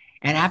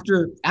 And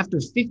after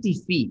 50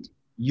 feet,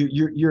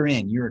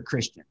 you're a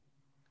Christian.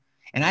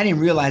 And I didn't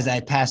realize I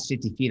had passed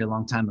 50 feet a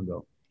long time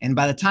ago. And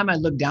by the time I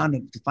looked down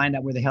to find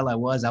out where the hell I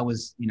was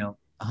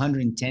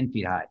 110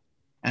 feet high.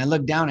 And I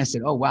looked down, I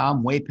said, oh, wow,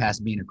 I'm way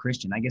past being a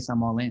Christian. I guess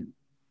I'm all in.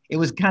 It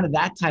was kind of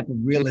that type of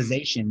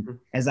realization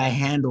as I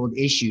handled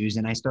issues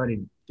and I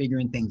started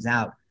figuring things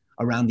out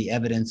around the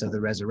evidence of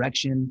the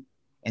resurrection.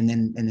 And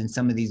then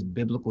some of these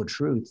biblical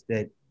truths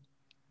that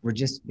were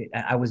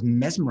I was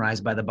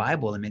mesmerized by the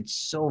Bible. I mean, it's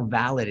so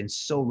valid and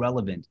so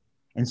relevant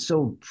and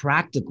so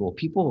practical.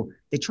 People,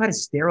 they try to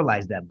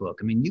sterilize that book.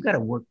 I mean, you got to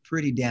work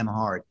pretty damn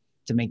hard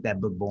to make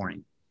that book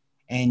boring.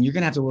 And you're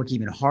going to have to work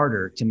even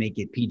harder to make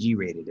it PG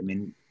rated. I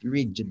mean, if you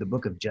read the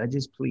book of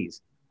Judges,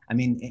 please. I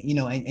mean,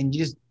 and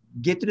you just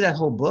get through that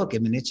whole book. I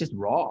mean, it's just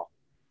raw.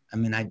 I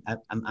mean,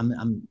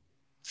 I'm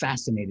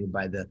fascinated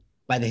by the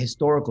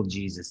historical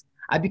Jesus.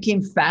 I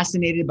became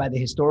fascinated by the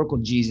historical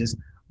Jesus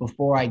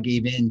before I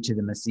gave in to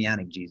the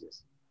Messianic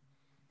Jesus.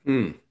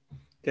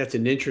 That's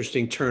an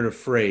interesting turn of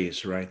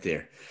phrase right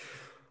there.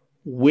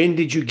 When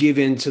did you give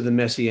in to the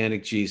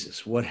Messianic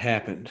Jesus? What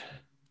happened?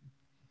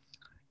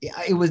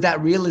 It was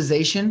that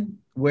realization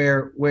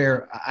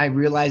where I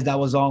realized I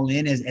was all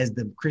in as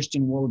the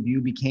Christian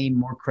worldview became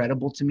more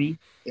credible to me.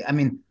 I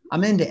mean,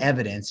 I'm into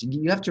evidence.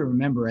 You have to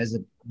remember, as a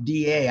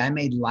DA, I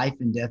made life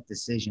and death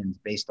decisions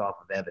based off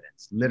of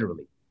evidence,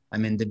 literally. I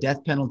mean, the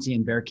death penalty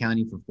in Bexar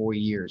County for 4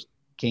 years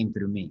came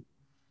through me.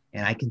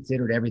 And I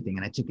considered everything,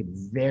 and I took it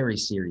very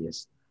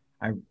serious.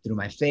 Through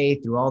my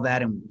faith, through all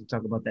that, and we'll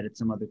talk about that at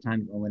some other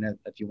time, Owen,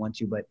 if you want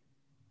to.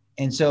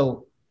 And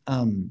so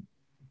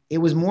it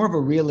was more of a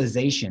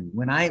realization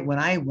when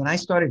I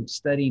started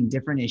studying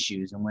different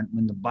issues, and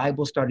when the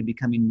Bible started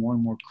becoming more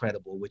and more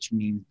credible, which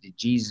means that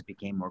Jesus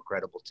became more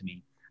credible to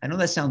me. I know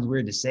that sounds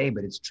weird to say,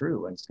 but it's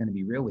true. I'm just going to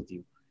be real with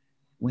you.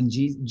 When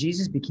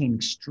Jesus became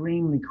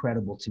extremely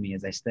credible to me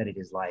as I studied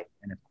his life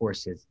and, of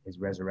course, his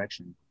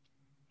resurrection.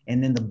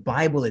 And then the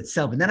Bible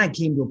itself. And then I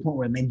came to a point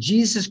where, man,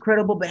 Jesus is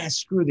credible, but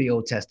screw the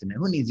Old Testament.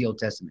 Who needs the Old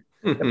Testament?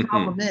 The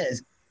problem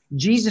is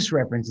Jesus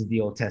references the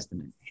Old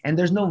Testament, and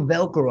there's no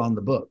Velcro on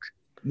the book.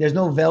 There's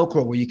no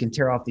Velcro where you can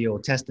tear off the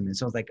Old Testament.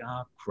 So I was like,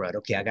 oh, crud.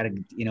 Okay, I got to,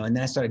 and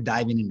then I started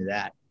diving into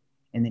that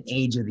and then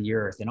Age of the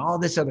Earth and all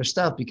this other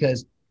stuff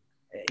because,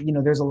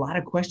 there's a lot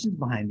of questions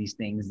behind these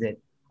things that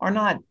are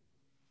not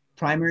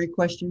primary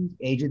questions.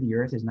 Age of the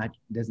earth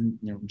doesn't,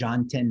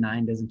 John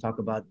 10:9 doesn't talk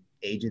about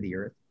age of the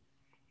earth.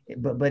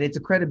 But it's a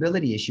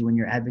credibility issue when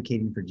you're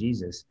advocating for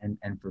Jesus and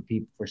for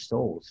people, for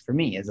souls, for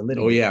me as a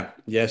little. Oh yeah.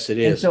 Yes, it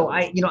And is. so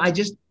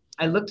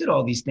I looked at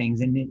all these things,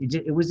 and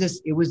it was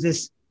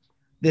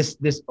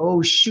this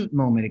oh shoot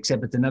moment,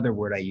 except it's another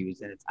word I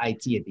use, and it's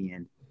IT at the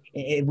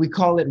end. We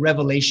call it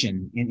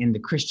revelation in the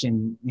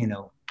Christian,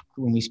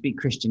 when we speak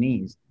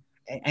Christianese.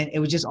 And it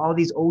was just all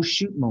these oh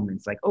shoot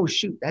moments, like, oh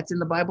shoot, that's in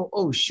the Bible.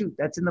 Oh shoot,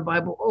 that's in the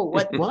Bible. Oh,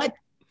 what?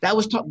 That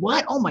was taught.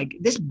 What? Oh my,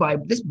 this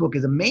book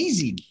is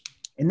amazing.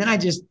 And then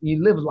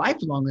you live life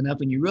long enough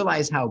and you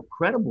realize how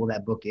credible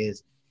that book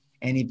is.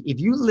 And if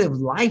you live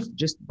life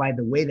just by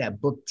the way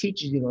that book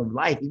teaches you to live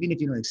life, even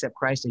if you don't accept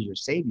Christ as your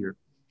savior,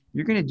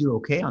 you're going to do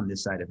okay on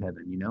this side of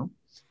heaven,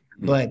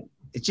 Mm-hmm. But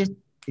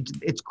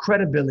it's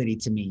credibility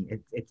to me.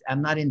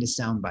 I'm not into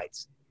sound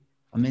bites.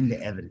 I'm into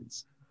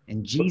evidence,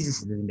 and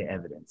Jesus is into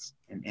evidence.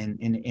 And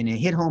it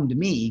hit home to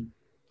me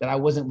that I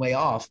wasn't way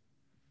off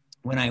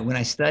when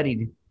I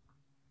studied,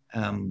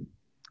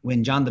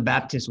 when John the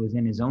Baptist was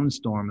in his own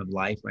storm of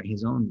life, right?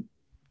 His own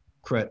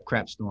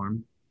crap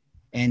storm.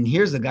 And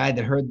here's a guy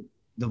that heard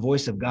the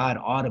voice of God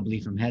audibly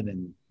from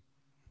heaven,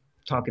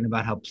 talking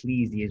about how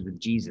pleased he is with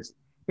Jesus.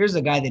 Here's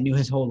a guy that knew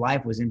his whole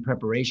life was in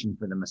preparation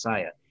for the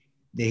Messiah,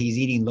 that he's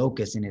eating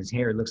locusts and his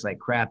hair looks like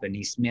crap and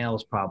he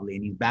smells probably,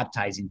 and he's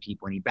baptizing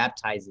people and he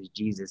baptizes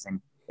Jesus.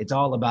 And it's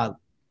all about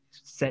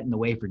setting the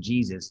way for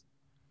Jesus.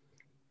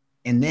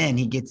 And then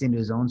he gets into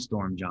his own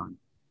storm, John.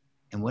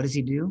 And what does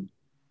he do?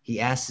 He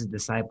asks his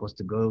disciples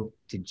to go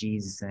to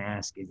Jesus and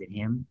ask, is it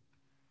him?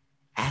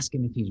 Ask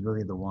him if he's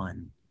really the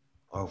one,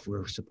 or if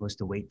we're supposed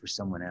to wait for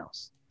someone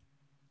else.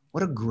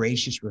 What a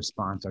gracious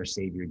response our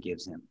Savior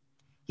gives him.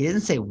 He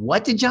doesn't say,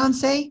 what did John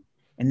say?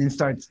 And then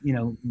starts,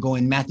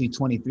 going Matthew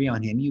 23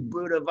 on him. You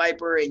brood of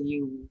viper, and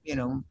you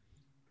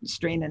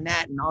strain a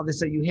gnat and all this.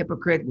 So you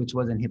hypocrite, which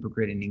wasn't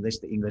hypocrite in English.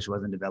 The English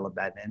wasn't developed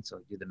back then, so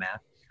do the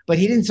math. But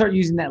he didn't start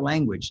using that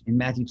language. In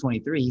Matthew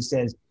 23, he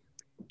says,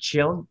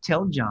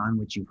 tell John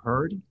what you've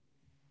heard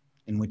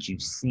and what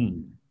you've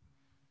seen.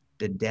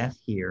 The deaf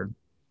hear,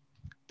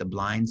 the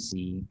blind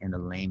see, and the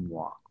lame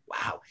walk.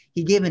 Wow.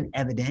 He gave an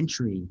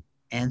evidentiary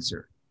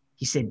answer.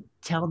 He said,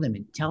 tell them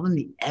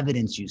the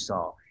evidence you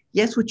saw.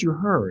 Yes, what you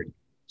heard.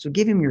 So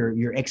give him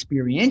your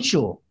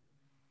experiential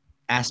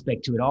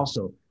aspect to it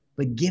also,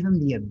 but give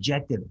him the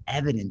objective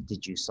evidence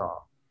that you saw.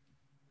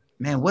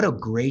 Man, what a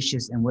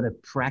gracious and what a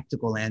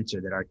practical answer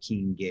that our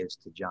King gives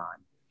to John.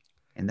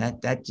 And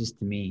that just,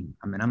 to me,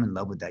 I'm in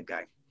love with that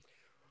guy.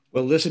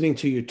 Well, listening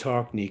to you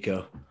talk,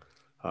 Nico,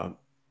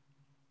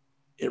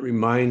 it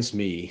reminds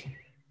me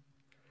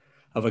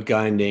of a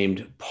guy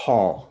named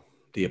Paul,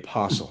 the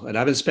apostle. And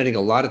I've been spending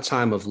a lot of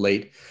time of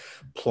late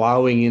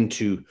plowing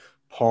into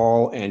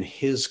Paul and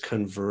his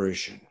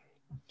conversion.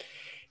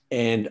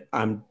 And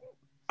I'm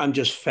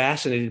just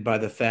fascinated by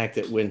the fact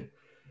that when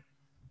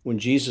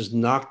Jesus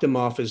knocked him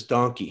off his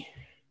donkey,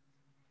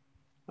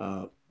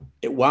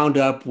 it wound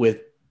up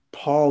with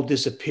Paul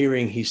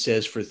disappearing, he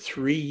says, for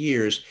 3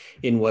 years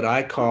in what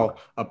I call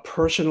a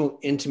personal,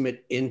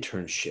 intimate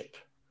internship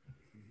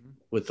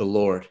with the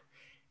Lord.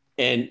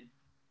 And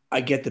I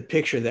get the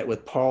picture that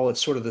with Paul,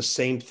 it's sort of the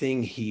same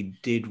thing he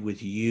did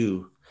with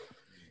you.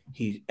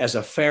 He, as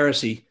a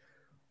Pharisee,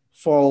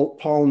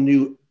 Paul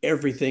knew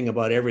everything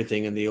about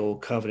everything in the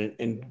old covenant,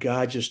 and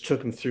God just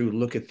took him through,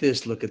 look at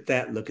this, look at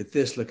that, look at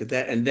this, look at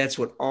that. And that's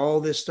what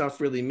all this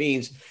stuff really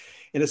means.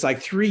 And it's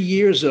like 3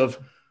 years of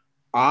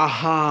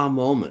aha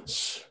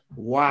moments.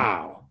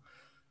 Wow.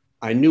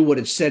 I knew what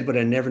it said, but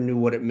I never knew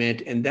what it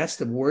meant. And that's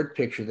the word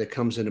picture that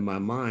comes into my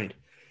mind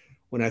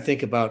when I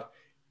think about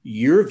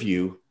your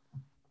view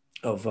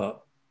of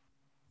a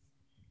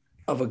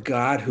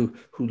God who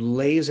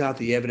lays out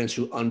the evidence,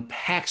 who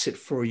unpacks it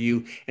for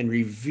you and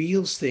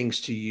reveals things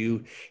to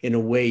you in a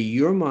way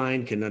your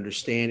mind can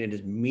understand and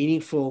is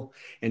meaningful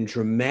and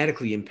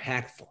dramatically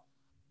impactful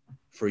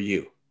for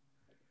you.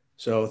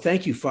 So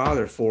thank you,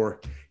 Father,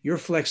 for your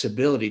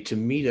flexibility to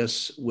meet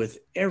us with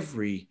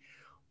every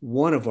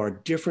one of our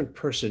different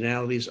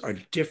personalities, our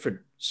different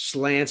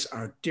slants,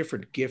 our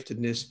different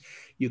giftedness.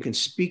 You can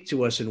speak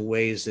to us in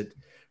ways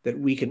that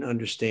we can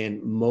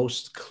understand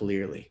most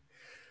clearly.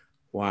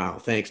 Wow.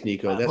 Thanks,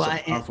 Nico. That's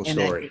a powerful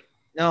story.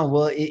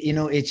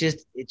 It's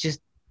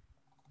just,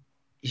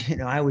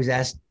 I always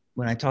ask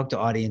when I talk to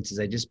audiences.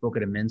 I just spoke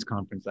at a men's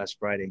conference last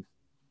Friday,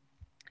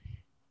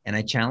 and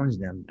I challenged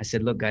them. I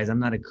said, look, guys, I'm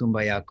not a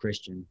kumbaya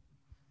Christian.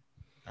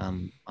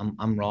 I'm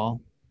raw.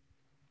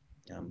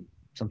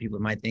 Some people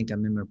might think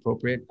I'm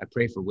inappropriate. I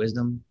pray for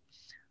wisdom.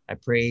 I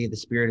pray the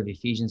spirit of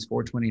Ephesians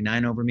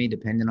 4:29 over me,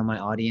 depending on my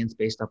audience,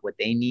 based off what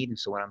they need. And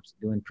so when I'm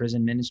doing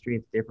prison ministry,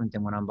 it's different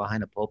than when I'm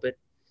behind a pulpit.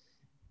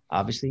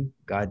 Obviously,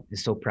 God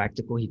is so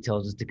practical. He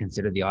tells us to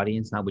consider the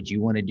audience, not what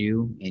you want to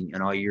do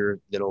and all your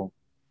little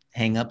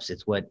hang-ups.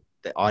 It's what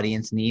the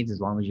audience needs, as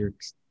long as you're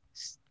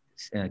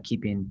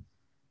keeping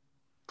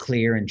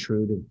clear and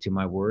true to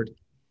my word.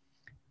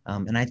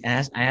 And I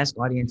ask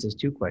audiences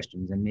 2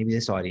 questions, and maybe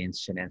this audience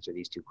should answer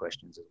these 2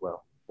 questions as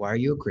well. Why are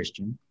you a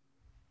Christian?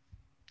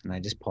 And I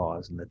just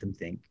pause and let them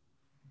think.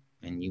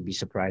 And you'd be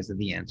surprised at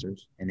the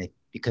answers. And if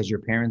because your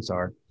parents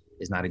are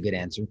is not a good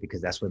answer,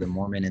 because that's what the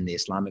Mormon and the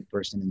Islamic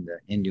person and the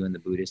Hindu and the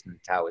Buddhist and the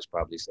Taoist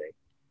probably say.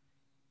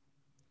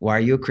 Why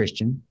are you a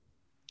Christian?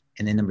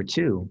 And then number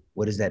two,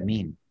 what does that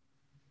mean?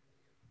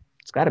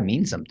 It's got to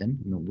mean something.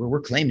 You know,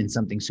 we're claiming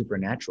something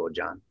supernatural,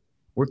 John.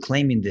 We're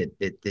claiming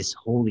that this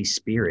Holy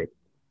Spirit,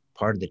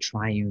 part of the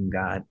triune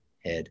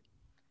Godhead,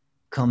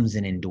 comes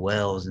and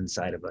indwells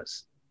inside of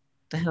us.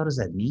 What the hell does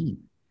that mean?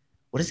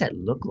 What does that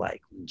look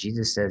like? When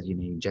Jesus says, you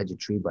know, you judge a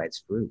tree by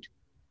its fruit.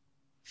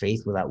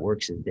 Faith without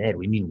works is dead.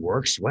 We mean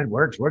works. What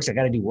works? Works? I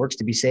got to do works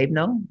to be saved?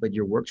 No, but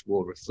your works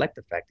will reflect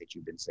the fact that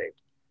you've been saved.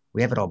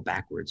 We have it all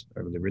backwards,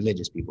 or the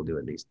religious people do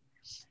at least.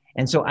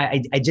 And so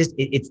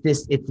it's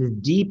this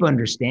deep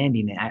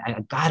understanding. And I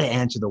got to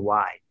answer the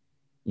why.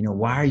 You know,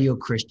 why are you a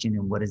Christian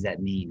and what does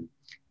that mean?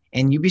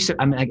 And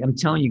I'm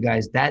telling you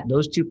guys that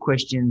those two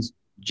questions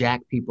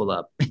jack people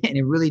up, and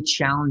it really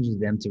challenges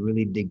them to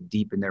really dig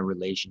deep in their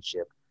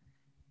relationship.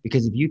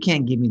 Because if you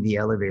can't give me the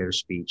elevator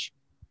speech,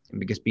 and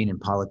because being in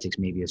politics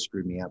maybe has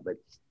screwed me up, but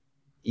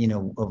you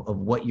know, of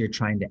what you're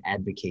trying to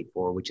advocate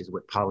for, which is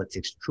what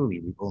politics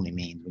truly only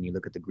means. When you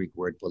look at the Greek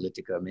word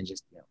politica, I mean,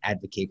 just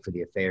advocate for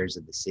the affairs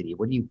of the city.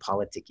 What are you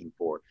politicking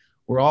for?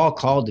 We're all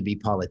called to be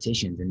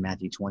politicians in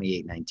Matthew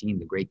 28:19,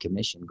 the Great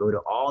Commission. Go to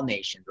all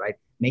nations, right?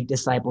 Make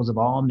disciples of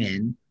all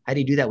men. How do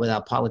you do that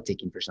without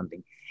politicking for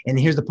something? And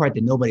here's the part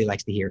that nobody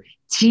likes to hear.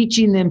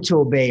 Teaching them to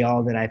obey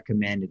all that I've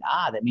commanded.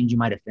 That means you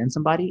might offend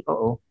somebody.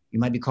 Uh-oh. You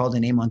might be called a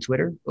name on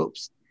Twitter.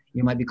 Oops.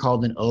 You might be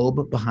called an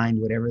obe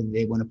behind whatever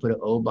they want to put an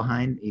obe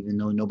behind, even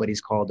though nobody's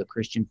called a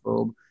Christian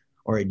phobe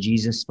or a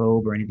Jesus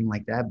phobe or anything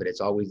like that, but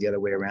it's always the other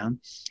way around.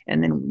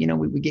 And then, you know,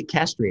 we get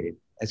castrated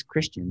as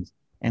Christians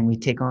and we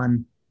take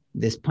on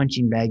this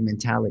punching bag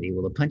mentality.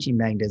 Well, the punching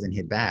bag doesn't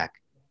hit back.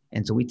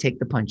 And so we take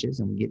the punches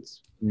and we get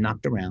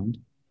knocked around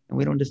and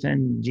we don't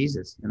defend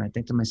Jesus. And I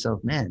think to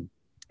myself, man,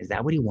 is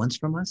that what he wants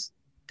from us?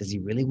 Does he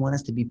really want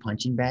us to be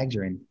punching bags?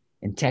 Or in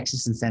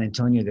Texas and San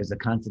Antonio, there's a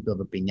concept of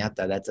a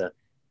piñata.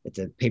 It's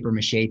a paper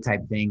mache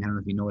type thing. I don't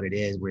know if you know what it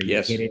is, where you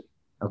hit it.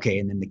 Okay.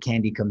 And then the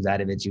candy comes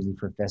out of it. It's usually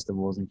for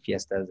festivals and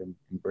fiestas and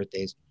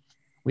birthdays.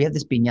 We have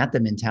this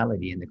piñata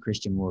mentality in the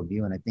Christian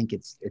worldview. And I think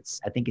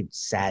I think it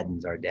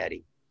saddens our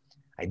daddy.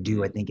 I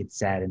think it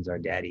saddens our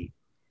daddy.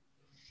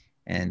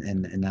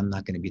 And I'm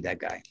not going to be that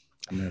guy.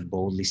 I'm going to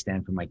boldly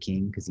stand for my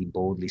king because he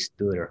boldly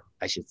stood, or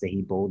I should say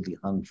he boldly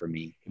hung for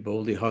me. He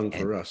boldly hung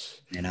for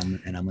us. And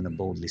I'm going to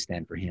boldly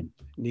stand for him.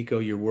 Nico,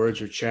 your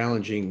words are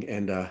challenging.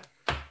 And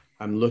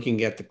I'm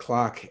looking at the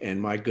clock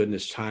and my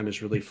goodness, time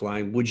is really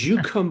flying. Would you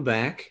come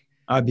back?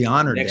 I'd be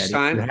honored next Daddy,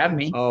 time to have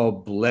me. Oh,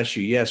 bless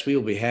you. Yes, we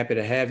will be happy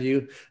to have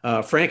you.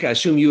 Frank, I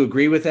assume you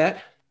agree with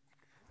that?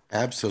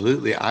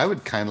 Absolutely. I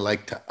would kind of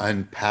like to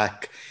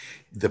unpack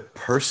the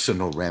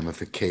personal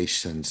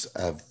ramifications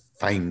of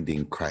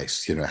finding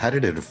Christ. You know, how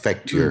did it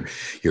affect your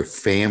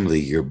family,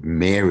 your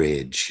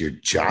marriage, your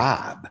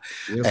job?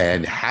 Yep.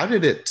 And how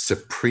did it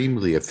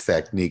supremely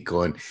affect,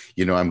 Nico, and,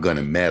 you know, I'm going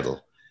to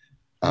meddle,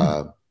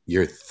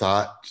 your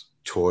thought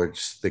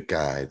towards the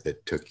guy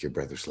that took your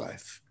brother's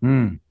life?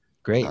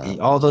 Great.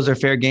 All those are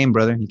fair game,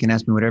 brother. You can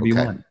ask me whatever you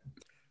want.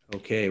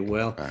 Okay.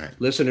 Well,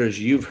 listeners,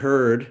 you've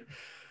heard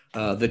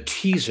the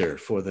teaser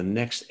for the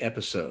next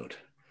episode.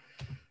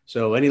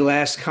 So any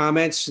last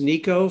comments,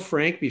 Nico,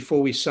 Frank, before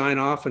we sign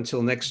off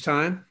until next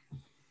time?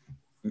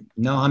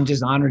 No, I'm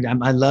just honored.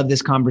 I love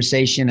this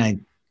conversation.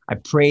 I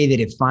pray that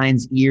it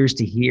finds ears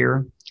to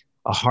hear,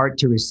 a heart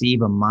to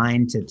receive, a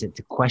mind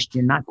to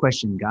question, not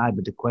question God,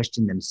 but to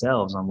question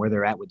themselves on where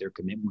they're at with their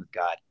commitment with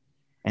God.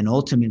 And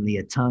ultimately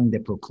a tongue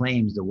that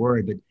proclaims the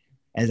word. But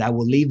as I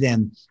will leave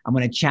them, I'm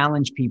going to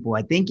challenge people.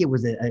 I think it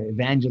was an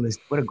evangelist.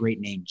 What a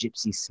great name,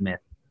 Gypsy Smith.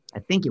 I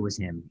think it was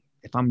him.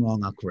 If I'm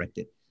wrong, I'll correct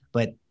it.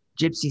 But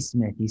Gypsy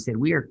Smith, he said,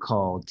 we are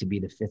called to be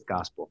the fifth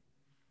gospel.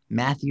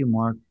 Matthew,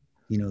 Mark,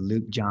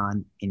 Luke,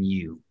 John, and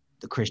you,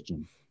 the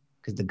Christian,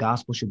 because the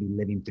gospel should be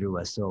living through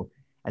us. So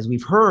as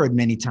we've heard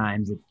many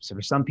times, so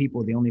for some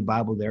people, the only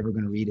Bible they're ever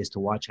going to read is to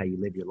watch how you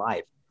live your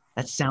life.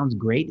 That sounds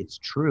great. It's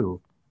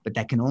true. But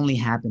that can only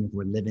happen if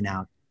we're living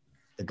out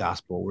the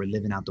gospel. We're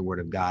living out the word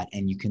of God.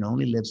 And you can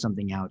only live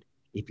something out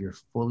if you're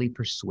fully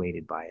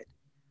persuaded by it.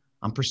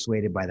 I'm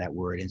persuaded by that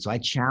word. And so I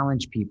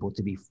challenge people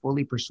to be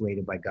fully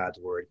persuaded by God's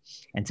word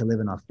and to live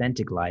an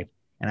authentic life.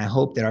 And I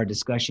hope that our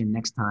discussion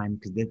next time,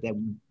 because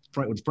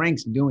what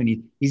Frank's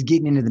doing, he's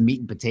getting into the meat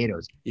and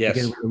potatoes. Yes.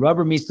 Because where the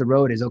rubber meets the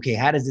road is, okay,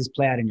 how does this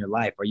play out in your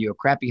life? Are you a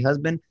crappy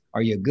husband?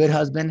 Are you a good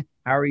husband?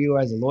 How are you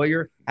as a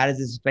lawyer? How does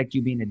this affect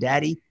you being a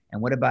daddy?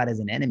 And what about as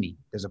an enemy?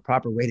 There's a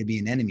proper way to be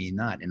an enemy and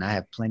not. And I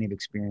have plenty of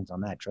experience on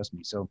that, trust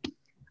me. So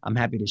I'm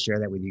happy to share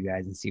that with you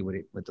guys and see what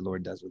the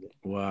Lord does with it.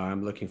 Wow,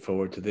 I'm looking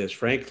forward to this.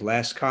 Frank,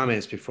 last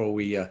comments before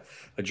we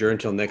adjourn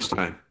till next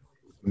time.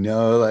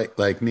 No,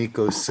 like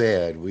Nico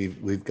said,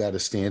 we've got to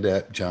stand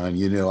up, John.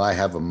 I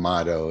have a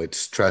motto.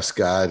 It's trust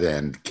God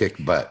and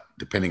kick butt,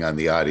 depending on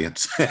the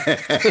audience.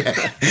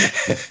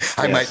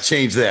 I might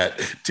change that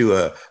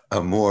to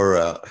a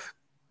more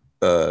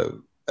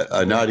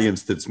an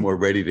audience that's more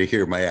ready to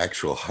hear my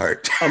actual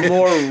heart. A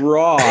more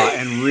raw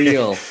and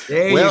real.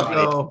 There you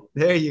go.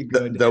 There you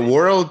go. The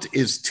world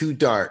is too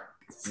dark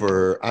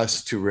for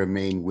us to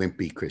remain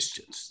wimpy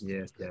Christians.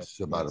 Yes, that's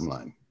the bottom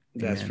line.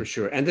 That's for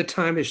sure. And the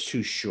time is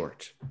too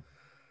short.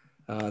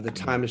 The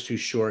time is too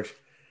short,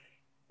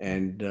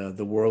 and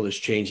the world is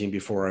changing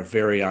before our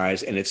very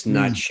eyes, and it's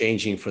not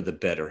changing for the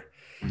better.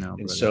 No,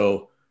 and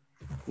so,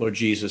 Lord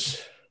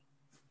Jesus,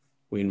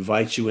 we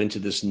invite you into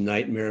this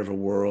nightmare of a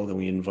world, and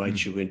we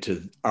invite you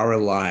into our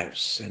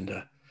lives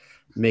and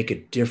make a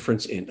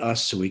difference in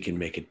us so we can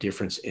make a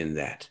difference in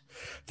that.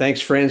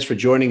 Thanks, friends, for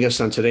joining us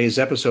on today's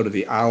episode of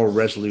the Our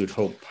Resolute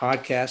Hope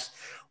podcast.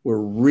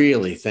 We're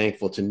really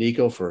thankful to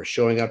Nico for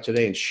showing up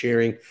today and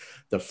sharing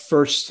the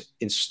first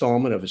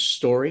installment of his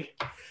story.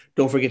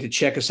 Don't forget to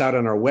check us out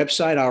on our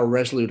website,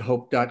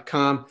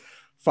 ourresolutehope.com.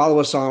 Follow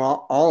us on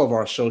all of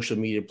our social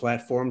media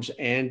platforms.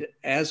 And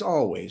as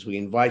always, we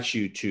invite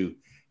you to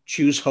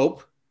choose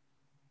hope,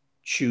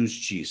 choose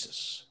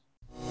Jesus.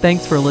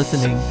 Thanks for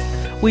listening.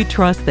 We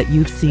trust that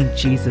you've seen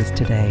Jesus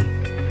today.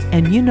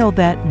 And you know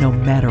that no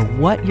matter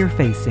what you're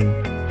facing,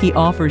 he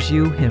offers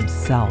you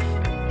himself,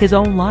 his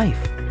own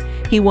life.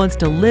 He wants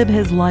to live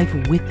his life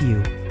with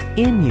you,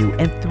 in you,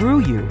 and through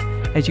you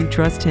as you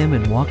trust him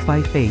and walk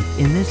by faith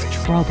in this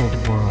troubled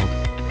world.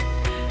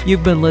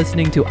 You've been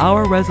listening to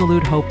Our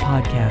Resolute Hope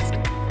podcast.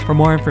 For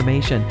more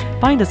information,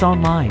 find us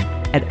online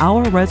at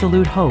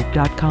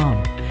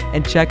ourresolutehope.com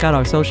and check out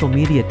our social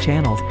media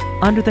channels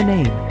under the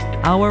name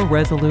Our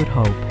Resolute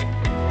Hope.